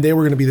 and they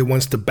were going to be the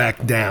ones to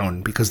back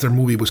down because their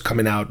movie was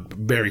coming out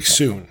very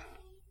soon.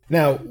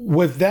 Now,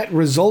 what that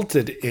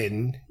resulted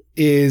in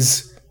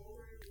is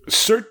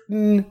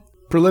certain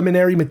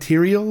preliminary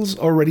materials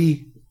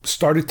already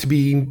started to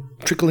be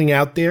trickling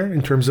out there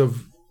in terms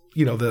of,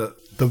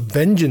 the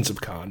Vengeance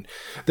of Khan.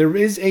 There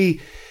is a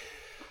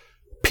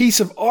piece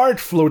of art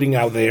floating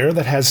out there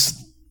that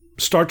has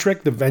Star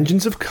Trek: The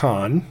Vengeance of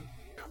Khan,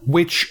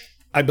 which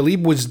I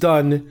believe was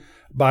done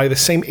by the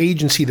same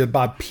agency that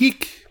Bob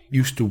Peak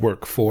used to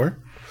work for.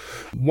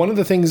 One of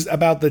the things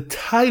about the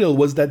title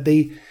was that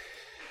they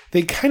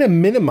kind of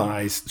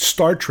minimized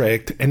Star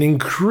Trek and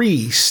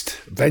increased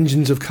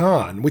Vengeance of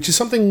Khan, which is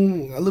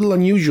something a little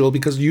unusual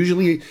because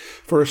usually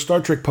for a Star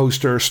Trek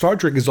poster, Star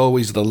Trek is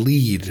always the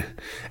lead.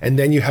 And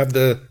then you have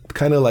the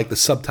kind of like the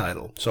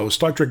subtitle. So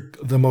Star Trek,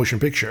 the motion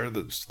picture,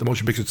 the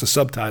motion picture is the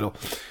subtitle.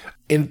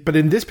 But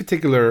in this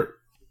particular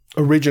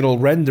original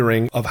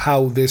rendering of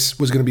how this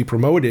was going to be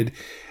promoted,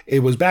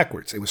 it was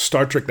backwards. It was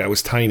Star Trek that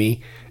was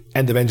tiny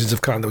and The Vengeance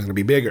of Khan that was going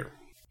to be bigger.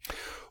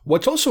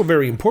 What's also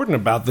very important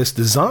about this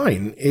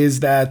design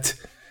is that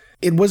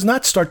it was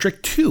not Star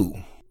Trek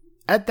II.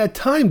 At that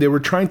time, they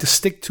were trying to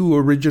stick to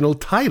original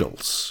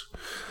titles.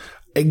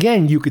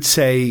 Again, you could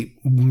say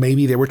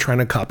maybe they were trying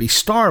to copy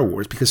Star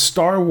Wars because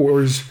Star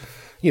Wars,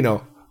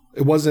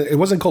 it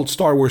wasn't called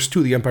Star Wars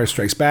II, The Empire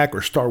Strikes Back,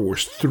 or Star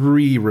Wars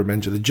III,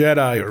 Revenge of the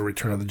Jedi, or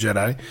Return of the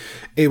Jedi.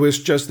 It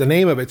was just the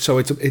name of it. So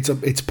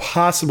it's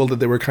possible that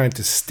they were trying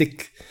to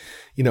stick,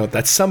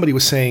 that somebody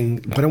was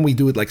saying, why don't we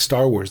do it like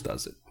Star Wars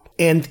does it?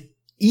 And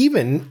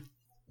even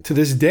to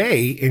this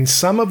day, in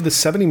some of the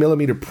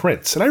 70mm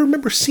prints, and I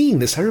remember seeing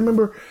this, I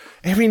remember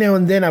every now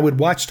and then I would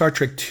watch Star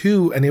Trek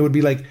II and it would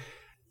be like,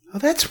 oh,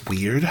 that's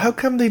weird. How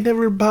come they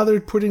never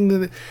bothered putting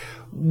the...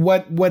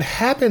 What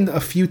happened a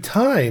few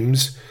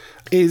times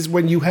is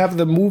when you have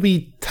the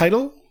movie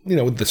title,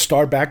 with the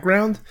star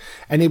background,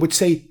 and it would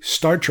say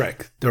Star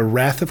Trek, The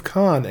Wrath of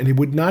Khan, and it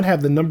would not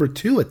have the number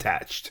 2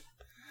 attached.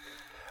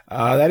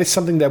 That is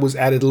something that was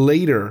added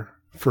later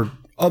for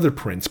other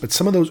prints, but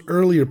some of those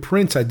earlier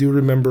prints, I do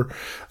remember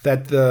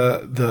that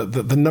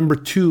the number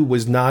 2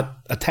 was not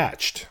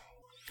attached.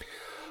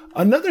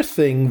 Another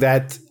thing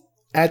that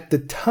at the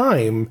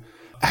time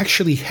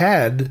actually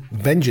had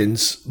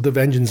The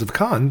Vengeance of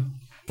Khan,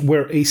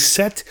 were a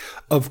set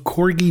of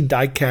Corgi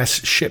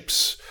diecast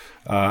ships.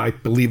 I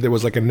believe there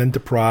was like an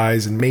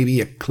Enterprise and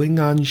maybe a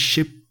Klingon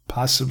ship,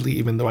 possibly,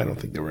 even though I don't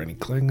think there were any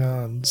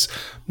Klingons.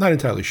 Not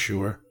entirely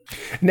sure.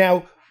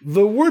 Now,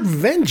 the word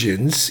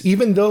vengeance,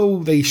 even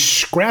though they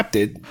scrapped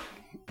it,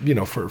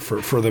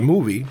 for the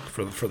movie,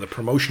 for the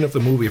promotion of the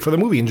movie, for the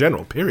movie in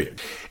general,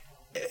 period.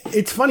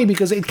 It's funny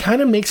because it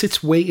kind of makes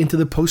its way into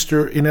the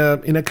poster in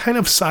a kind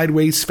of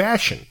sideways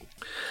fashion.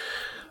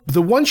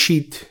 The one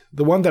sheet,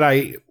 the one that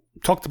I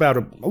talked about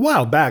a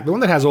while back, the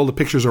one that has all the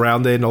pictures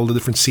around it and all the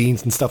different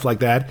scenes and stuff like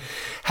that,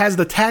 has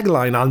the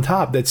tagline on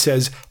top that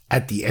says,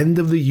 "At the end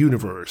of the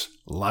universe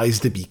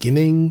lies the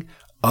beginning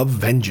of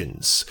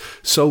vengeance."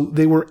 So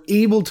they were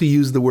able to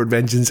use the word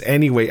vengeance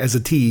anyway as a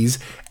tease,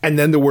 and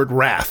then the word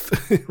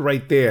wrath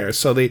right there.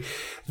 So they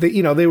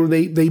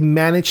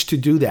managed to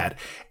do that.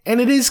 And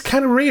it is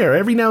kind of rare.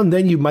 Every now and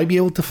then you might be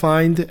able to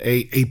find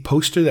a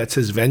poster that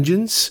says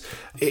vengeance.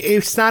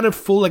 It's not a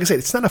full, like I said,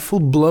 it's not a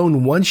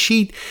full-blown one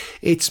sheet.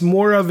 It's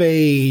more of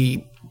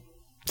a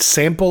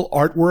sample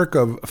artwork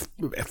of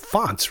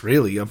fonts,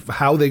 really, of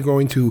how they're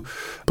going to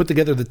put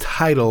together the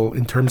title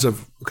in terms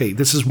of, okay,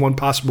 this is one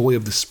possible way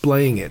of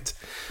displaying it.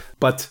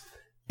 But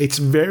it's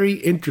very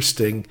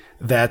interesting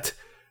that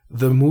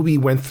the movie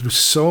went through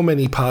so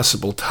many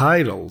possible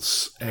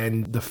titles,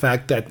 and the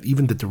fact that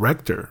even the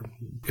director,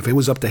 if it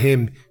was up to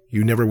him,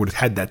 you never would have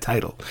had that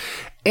title.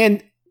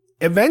 And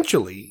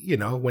eventually,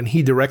 when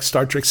he directs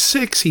Star Trek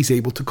VI, he's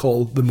able to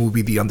call the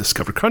movie The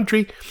Undiscovered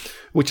Country,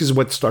 which is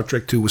what Star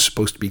Trek II was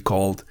supposed to be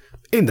called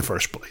in the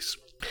first place.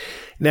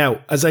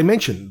 Now, as I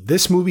mentioned,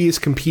 this movie is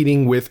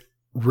competing with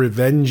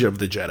Revenge of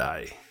the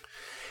Jedi.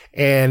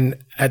 And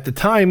at the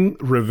time,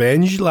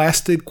 Revenge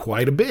lasted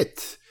quite a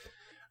bit.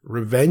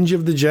 Revenge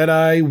of the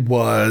Jedi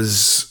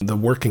was the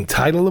working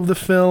title of the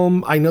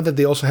film. I know that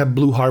they also have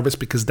Blue Harvest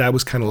because that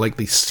was kind of like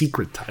the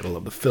secret title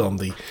of the film.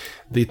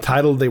 The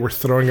title they were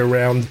throwing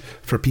around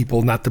for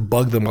people not to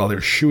bug them while they're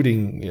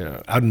shooting,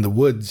 out in the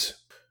woods.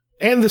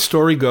 And the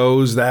story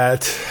goes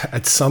that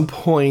at some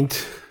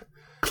point,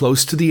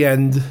 close to the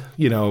end,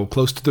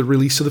 close to the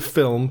release of the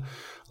film,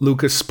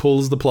 Lucas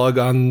pulls the plug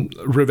on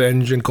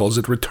Revenge and calls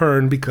it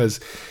Return because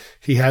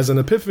he has an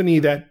epiphany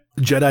that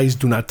Jedis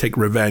do not take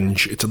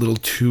revenge. It's a little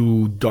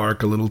too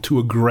dark, a little too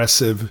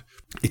aggressive.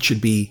 It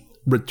should be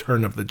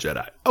Return of the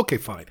Jedi. Okay,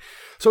 fine.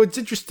 So it's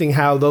interesting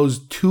how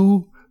those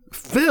two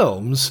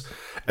films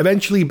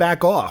eventually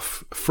back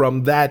off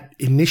from that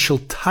initial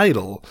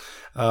title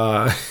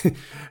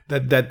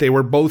that they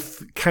were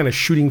both kind of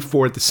shooting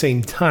for at the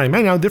same time.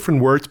 I know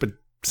different words, but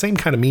same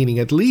kind of meaning.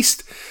 At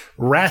least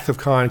Wrath of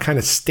Khan kind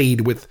of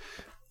stayed with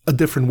a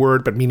different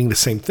word, but meaning the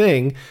same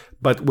thing.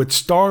 But with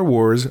Star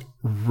Wars,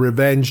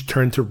 Revenge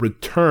turned to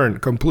Return.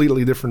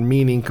 Completely different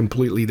meaning,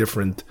 completely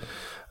different,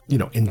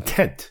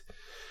 intent.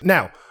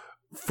 Now,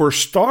 for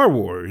Star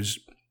Wars,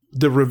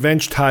 the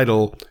Revenge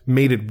title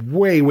made it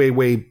way, way,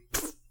 way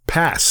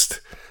past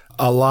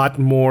a lot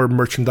more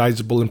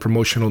merchandisable and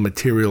promotional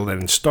material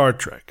than in Star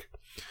Trek.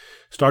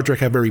 Star Trek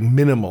had very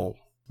minimal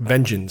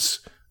vengeance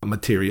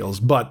materials,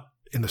 but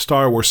in the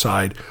Star Wars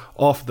side,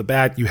 off the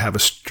bat, you have a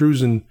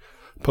Struzan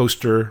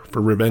poster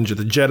for Revenge of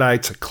the Jedi.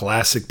 It's a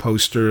classic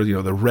poster,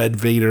 the red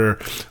Vader,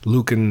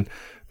 Luke and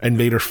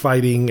Vader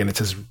fighting, and it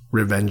says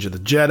Revenge of the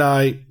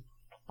Jedi.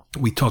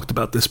 We talked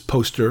about this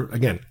poster.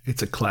 Again,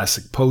 it's a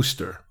classic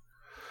poster.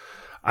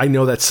 I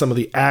know that some of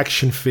the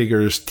action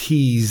figures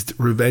teased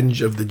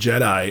Revenge of the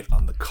Jedi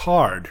on the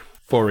card.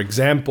 For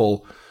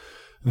example,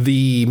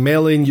 the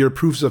mail in your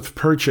proofs of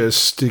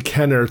purchase to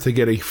Kenner to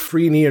get a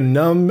free Nien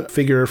Nunb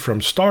figure from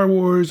Star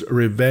Wars,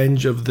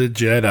 Revenge of the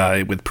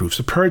Jedi with proofs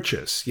of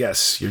purchase.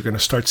 Yes, you're going to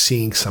start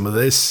seeing some of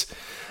this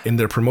in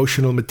their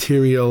promotional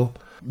material.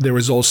 There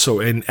was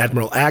also an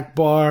Admiral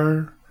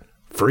Akbar,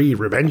 free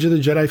Revenge of the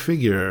Jedi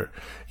figure.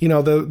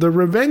 The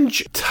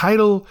Revenge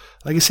title,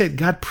 like I said,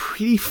 got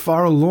pretty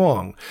far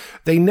along.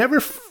 They never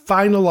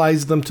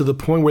finalized them to the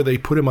point where they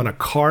put them on a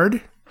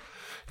card.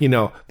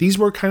 These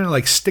were kind of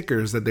like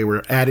stickers that they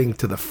were adding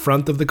to the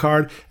front of the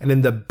card. And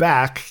in the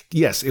back,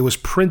 yes, it was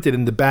printed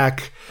in the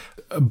back,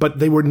 but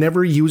they were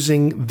never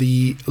using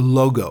the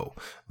logo,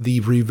 the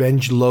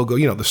Revenge logo,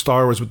 the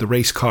Star Wars with the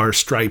race car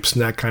stripes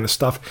and that kind of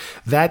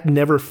stuff. That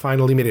never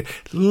finally made it.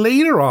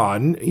 Later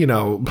on,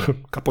 a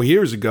couple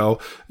years ago,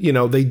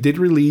 they did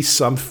release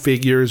some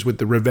figures with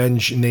the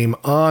Revenge name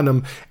on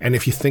them. And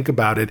if you think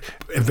about it,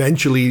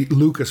 eventually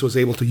Lucas was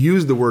able to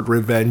use the word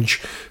revenge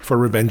for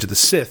Revenge of the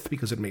Sith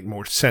because it made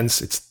more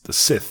sense. It's the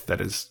Sith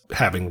that is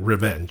having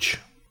revenge.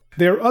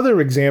 There are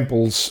other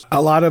examples,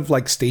 a lot of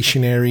like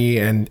stationery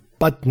and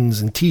buttons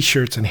and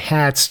t-shirts and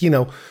hats,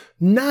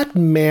 not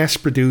mass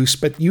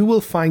produced, but you will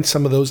find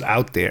some of those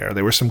out there.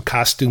 There were some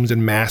costumes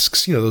and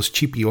masks, those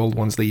cheapy old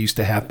ones they used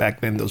to have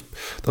back then,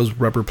 those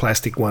rubber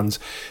plastic ones,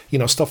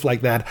 stuff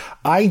like that.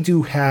 I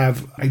do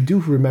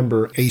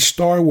remember a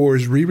Star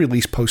Wars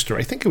re-release poster.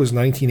 I think it was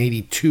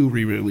 1982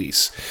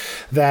 re-release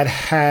that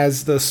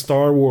has the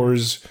Star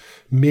Wars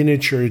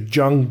miniature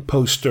Jung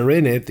poster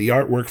in it, the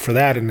artwork for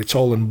that, and it's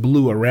all in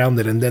blue around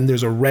it. And then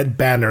there's a red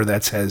banner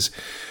that says,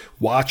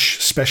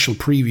 watch special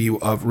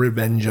preview of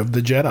Revenge of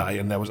the Jedi.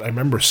 And I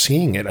remember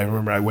seeing it. I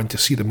remember I went to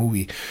see the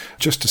movie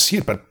just to see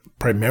it, but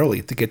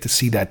primarily to get to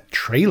see that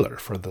trailer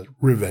for the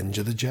Revenge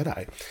of the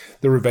Jedi.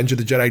 The Revenge of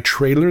the Jedi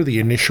trailer, the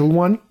initial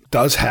one,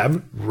 does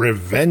have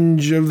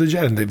Revenge of the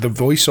Jedi. The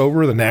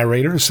voiceover, the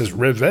narrator says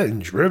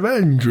revenge,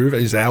 revenge,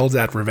 revenge. All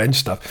that revenge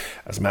stuff.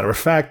 As a matter of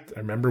fact,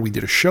 I remember we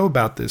did a show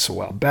about this a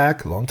while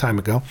back, a long time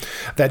ago,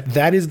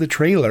 that is the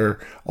trailer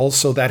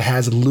also that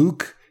has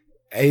Luke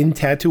in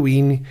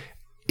Tatooine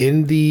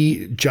in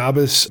the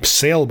Jabba's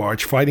sail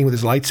barge fighting with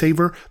his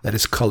lightsaber that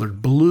is colored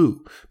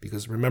blue.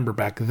 Because remember,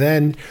 back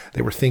then,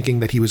 they were thinking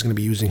that he was going to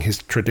be using his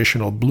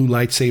traditional blue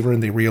lightsaber,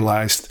 and they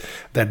realized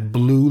that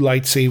blue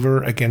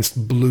lightsaber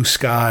against blue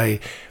sky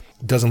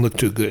doesn't look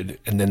too good.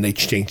 And then they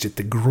changed it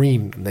to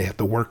green, and they had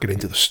to work it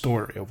into the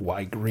story of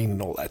why green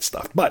and all that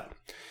stuff. But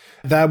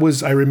that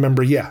was, I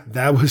remember,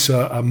 that was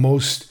a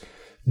most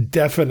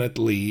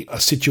definitely a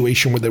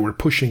situation where they were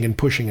pushing and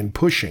pushing and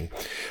pushing.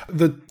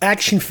 The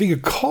action figure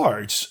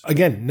cards,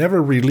 again,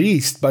 never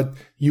released, but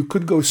you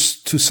could go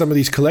to some of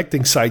these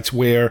collecting sites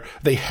where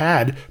they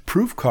had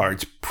proof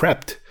cards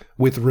prepped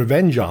with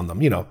Revenge on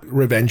them,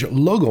 Revenge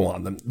logo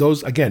on them.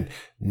 Those, again,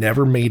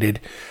 never made it.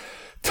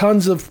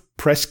 Tons of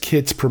press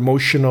kits,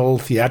 promotional,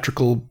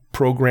 theatrical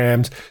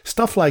programs,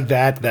 stuff like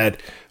that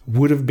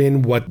would have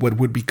been what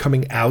would be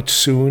coming out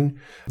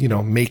soon,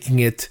 making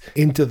it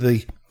into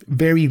the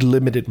very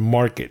limited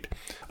market.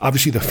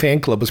 Obviously, the fan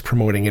club was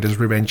promoting it as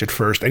Revenge at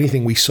first.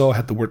 Anything we saw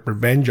had the word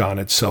Revenge on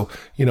it. So,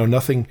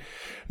 nothing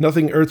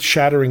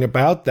earth-shattering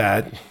about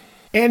that.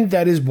 And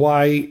that is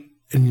why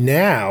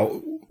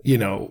now,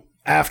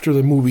 after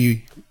the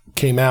movie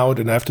came out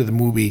and after the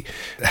movie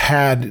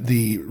had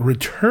the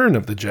Return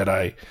of the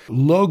Jedi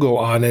logo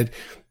on it,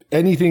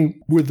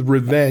 anything with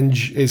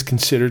revenge is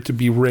considered to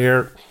be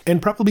rare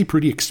and probably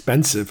pretty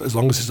expensive, as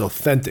long as it's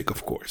authentic,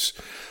 of course.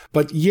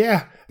 But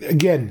yeah,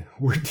 again,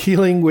 we're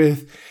dealing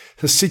with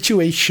a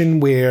situation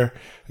where,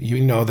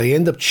 they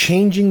end up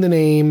changing the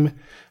name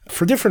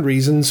for different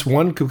reasons.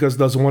 One, because it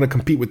doesn't want to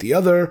compete with the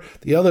other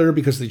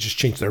because they just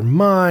changed their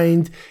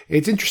mind.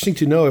 It's interesting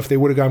to know if they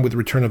would have gone with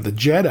Return of the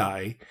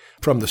Jedi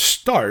from the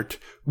start,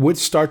 would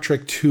Star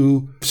Trek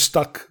II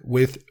stuck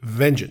with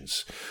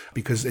Vengeance?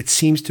 Because it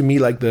seems to me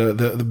like the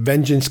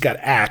Vengeance got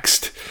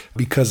axed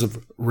because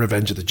of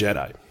Revenge of the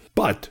Jedi.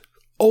 But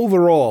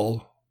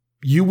overall,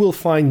 you will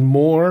find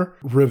more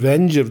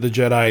Revenge of the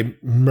Jedi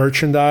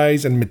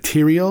merchandise and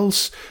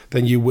materials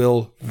than you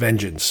will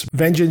Vengeance.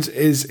 Vengeance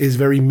is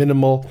very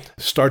minimal.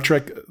 Star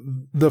Trek,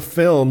 the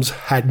films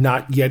had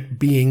not yet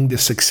been the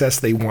success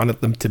they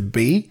wanted them to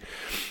be.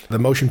 The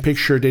motion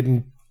picture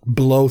didn't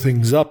blow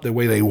things up the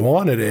way they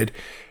wanted it.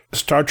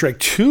 Star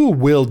Trek II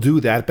will do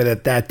that, but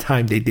at that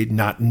time they did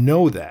not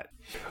know that.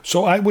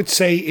 So I would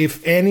say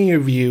if any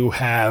of you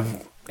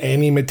have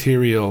any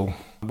material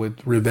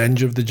with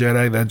Revenge of the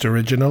Jedi that's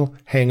original,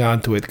 hang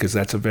on to it, because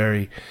it's a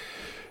very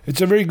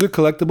good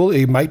collectible.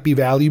 It might be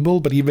valuable,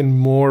 but even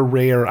more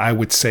rare, I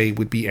would say,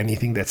 would be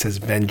anything that says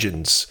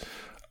Vengeance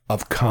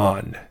of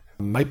Khan.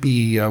 Might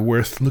be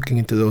worth looking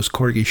into those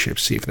Corgi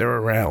ships, see if they're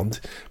around,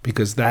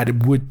 because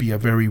that would be a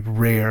very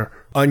rare,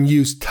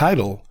 unused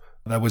title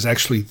that was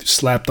actually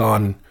slapped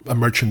on a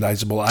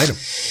merchandisable item.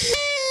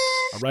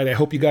 All right, I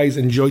hope you guys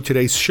enjoyed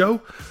today's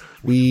show.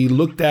 We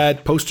looked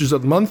at posters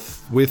of the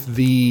month with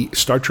the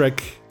Star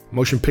Trek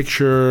motion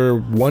picture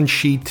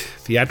one-sheet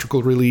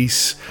theatrical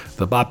release,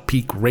 the Bob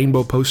Peak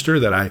Rainbow poster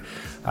that I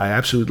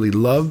absolutely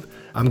love.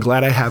 I'm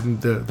glad I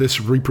have this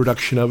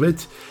reproduction of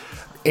it.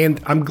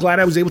 And I'm glad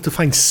I was able to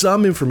find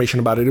some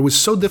information about it. It was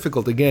so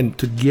difficult, again,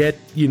 to get,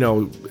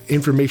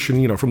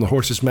 information, from the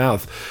horse's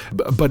mouth.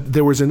 But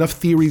there was enough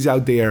theories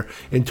out there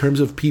in terms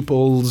of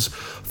people's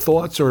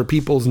thoughts or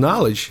people's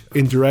knowledge,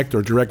 indirect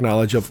or direct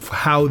knowledge of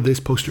how this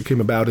poster came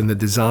about in the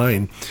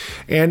design.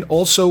 And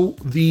also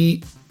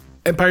the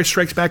Empire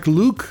Strikes Back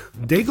Luke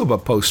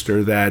Dagobah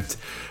poster that,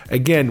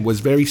 again, was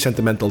very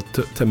sentimental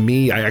to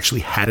me. I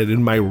actually had it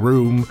in my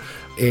room.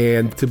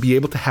 And to be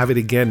able to have it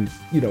again,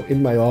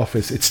 in my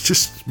office, it's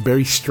just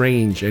very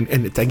strange. And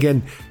it,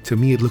 again, to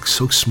me, it looks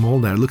so small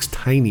now. It looks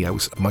tiny. I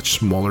was a much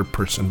smaller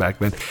person back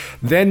then.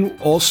 Then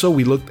also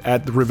we looked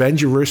at the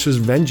Revenge versus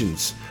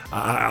Vengeance.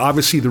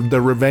 Obviously,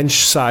 the revenge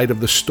side of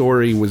the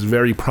story was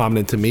very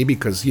prominent to me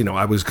because,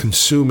 I was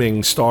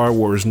consuming Star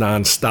Wars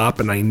nonstop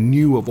and I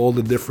knew of all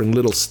the different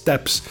little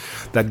steps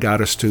that got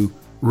us to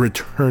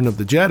Return of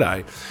the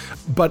Jedi.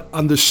 But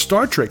on the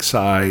Star Trek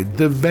side,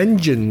 the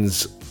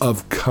Vengeance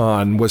of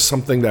Khan was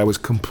something that was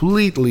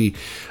completely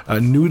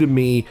new to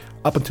me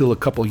up until a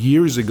couple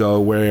years ago,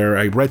 where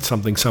I read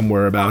something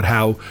somewhere about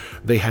how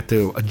they had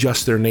to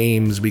adjust their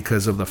names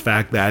because of the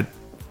fact that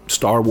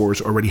Star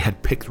Wars already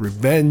had picked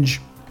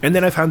Revenge. And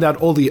then I found out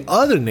all the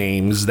other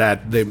names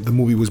that the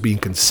movie was being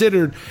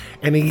considered.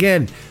 And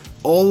again,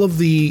 all of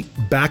the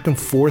back and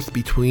forth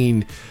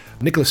between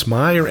Nicholas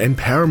Meyer and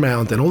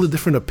Paramount and all the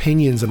different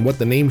opinions on what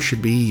the name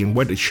should be and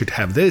what it should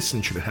have this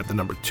and should it have the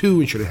number 2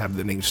 and should it have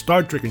the name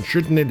Star Trek and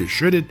shouldn't it or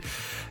should it,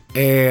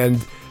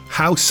 and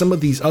how some of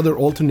these other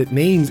alternate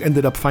names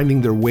ended up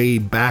finding their way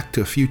back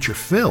to future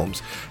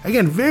films.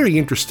 Again, very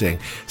interesting.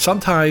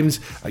 Sometimes,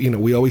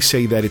 we always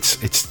say that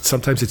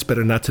sometimes it's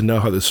better not to know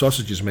how the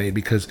sausage is made,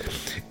 because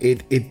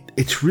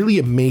it's really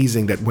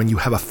amazing that when you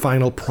have a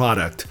final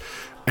product,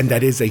 and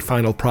that is a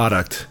final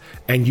product,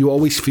 and you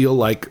always feel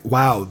like,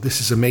 wow,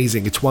 this is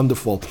amazing, it's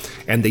wonderful,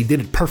 and they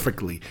did it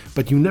perfectly,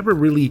 but you never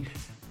really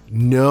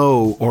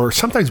know, or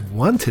sometimes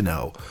want to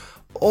know,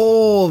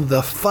 all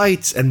the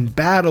fights and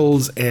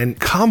battles and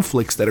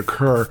conflicts that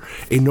occur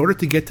in order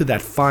to get to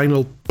that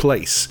final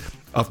place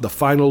of the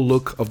final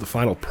look of the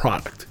final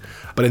product.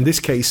 But in this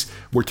case,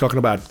 we're talking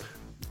about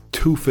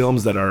two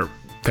films that are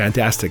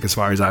fantastic as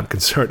far as I'm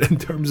concerned, in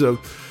terms of,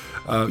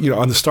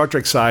 on the Star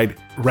Trek side,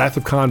 Wrath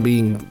of Khan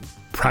being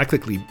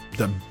practically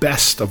the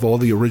best of all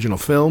the original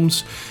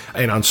films,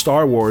 and on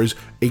Star Wars,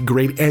 a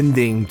great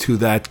ending to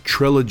that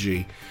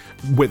trilogy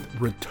with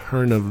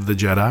Return of the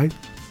Jedi.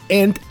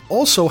 And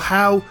also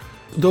how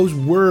those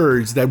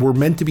words that were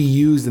meant to be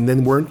used and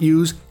then weren't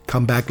used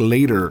come back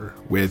later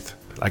with,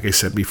 like I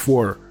said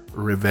before,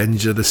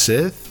 Revenge of the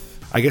Sith.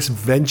 I guess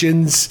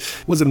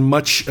Vengeance wasn't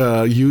much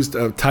used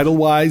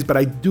title-wise, but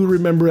I do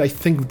remember, I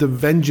think the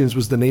Vengeance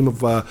was the name of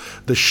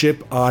the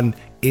ship on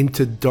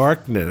Into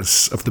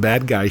Darkness, of the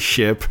bad guy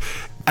ship.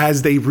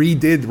 As they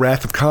redid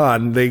Wrath of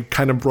Khan, they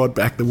kind of brought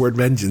back the word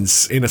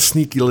vengeance in a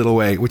sneaky little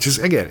way, which is,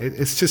 again,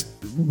 it's just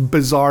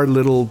bizarre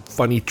little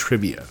funny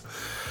trivia.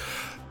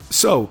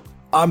 So,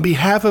 on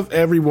behalf of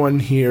everyone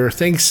here,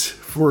 thanks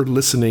for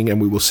listening, and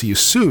we will see you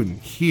soon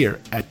here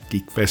at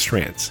GeekFest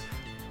Rants.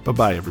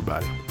 Bye-bye,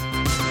 everybody.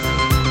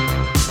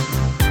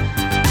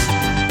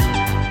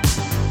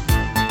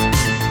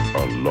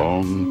 A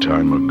long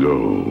time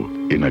ago,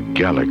 in a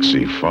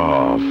galaxy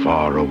far,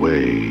 far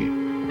away,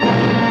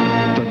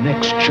 the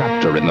next next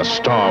chapter in the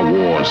Star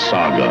Wars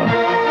saga,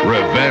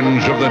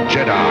 Revenge of the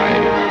Jedi.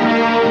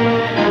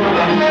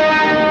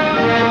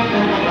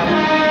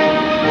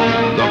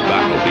 The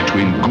battle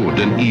between good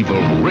and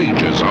evil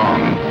rages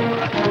on.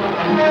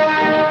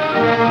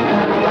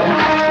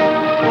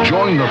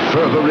 Join the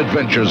further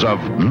adventures of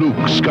Luke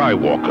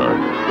Skywalker,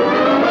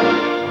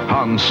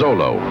 Han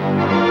Solo,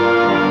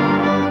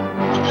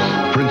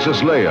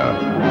 Princess Leia,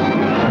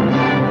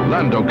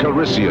 Lando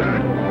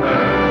Calrissian,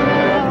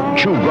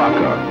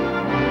 Chewbacca,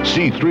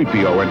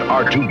 C-3PO and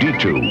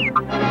R2-D2,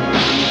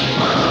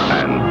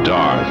 and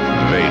Darth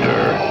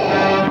Vader.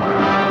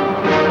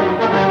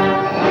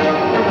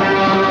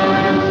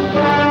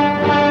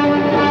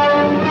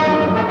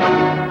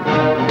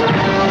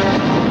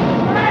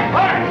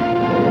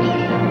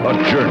 A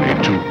journey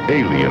to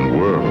alien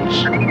worlds.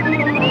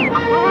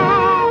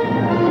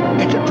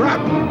 It's a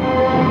trap.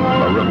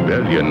 A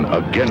rebellion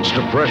against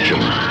oppression.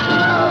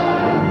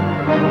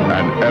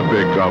 An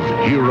epic of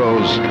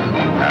heroes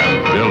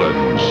and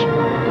villains.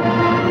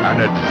 An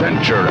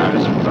adventure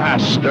as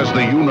vast as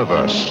the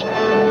universe.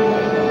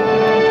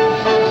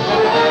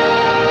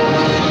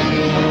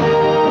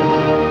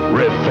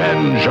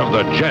 Revenge of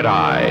the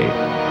Jedi.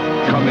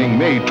 Coming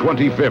May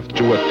 25th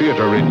to a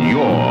theater in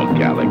your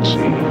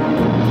galaxy.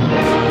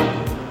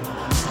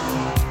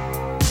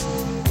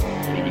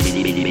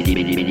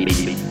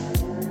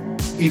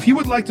 If you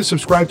would like to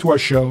subscribe to our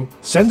show,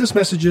 send us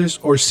messages,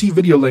 or see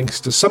video links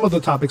to some of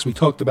the topics we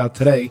talked about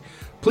today,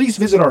 please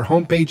visit our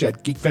homepage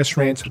at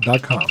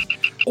geekfestrants.com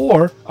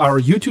or our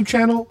YouTube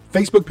channel,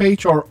 Facebook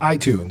page, or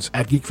iTunes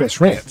at Geekfest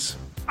Rants.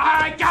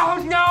 I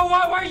don't know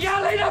what we're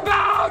yelling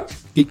about!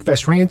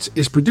 Geekfest Rants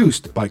is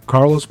produced by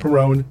Carlos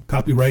Perone,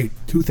 copyright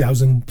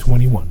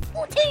 2021.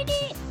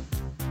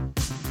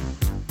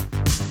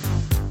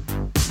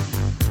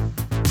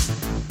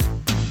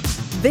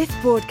 This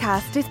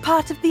broadcast is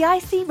part of the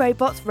IC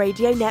Robots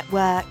Radio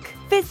Network.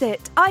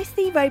 Visit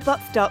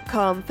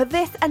icrobots.com for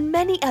this and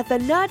many other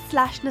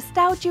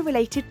nerd/nostalgia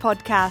related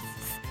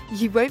podcasts.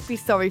 You won't be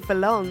sorry for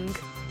long.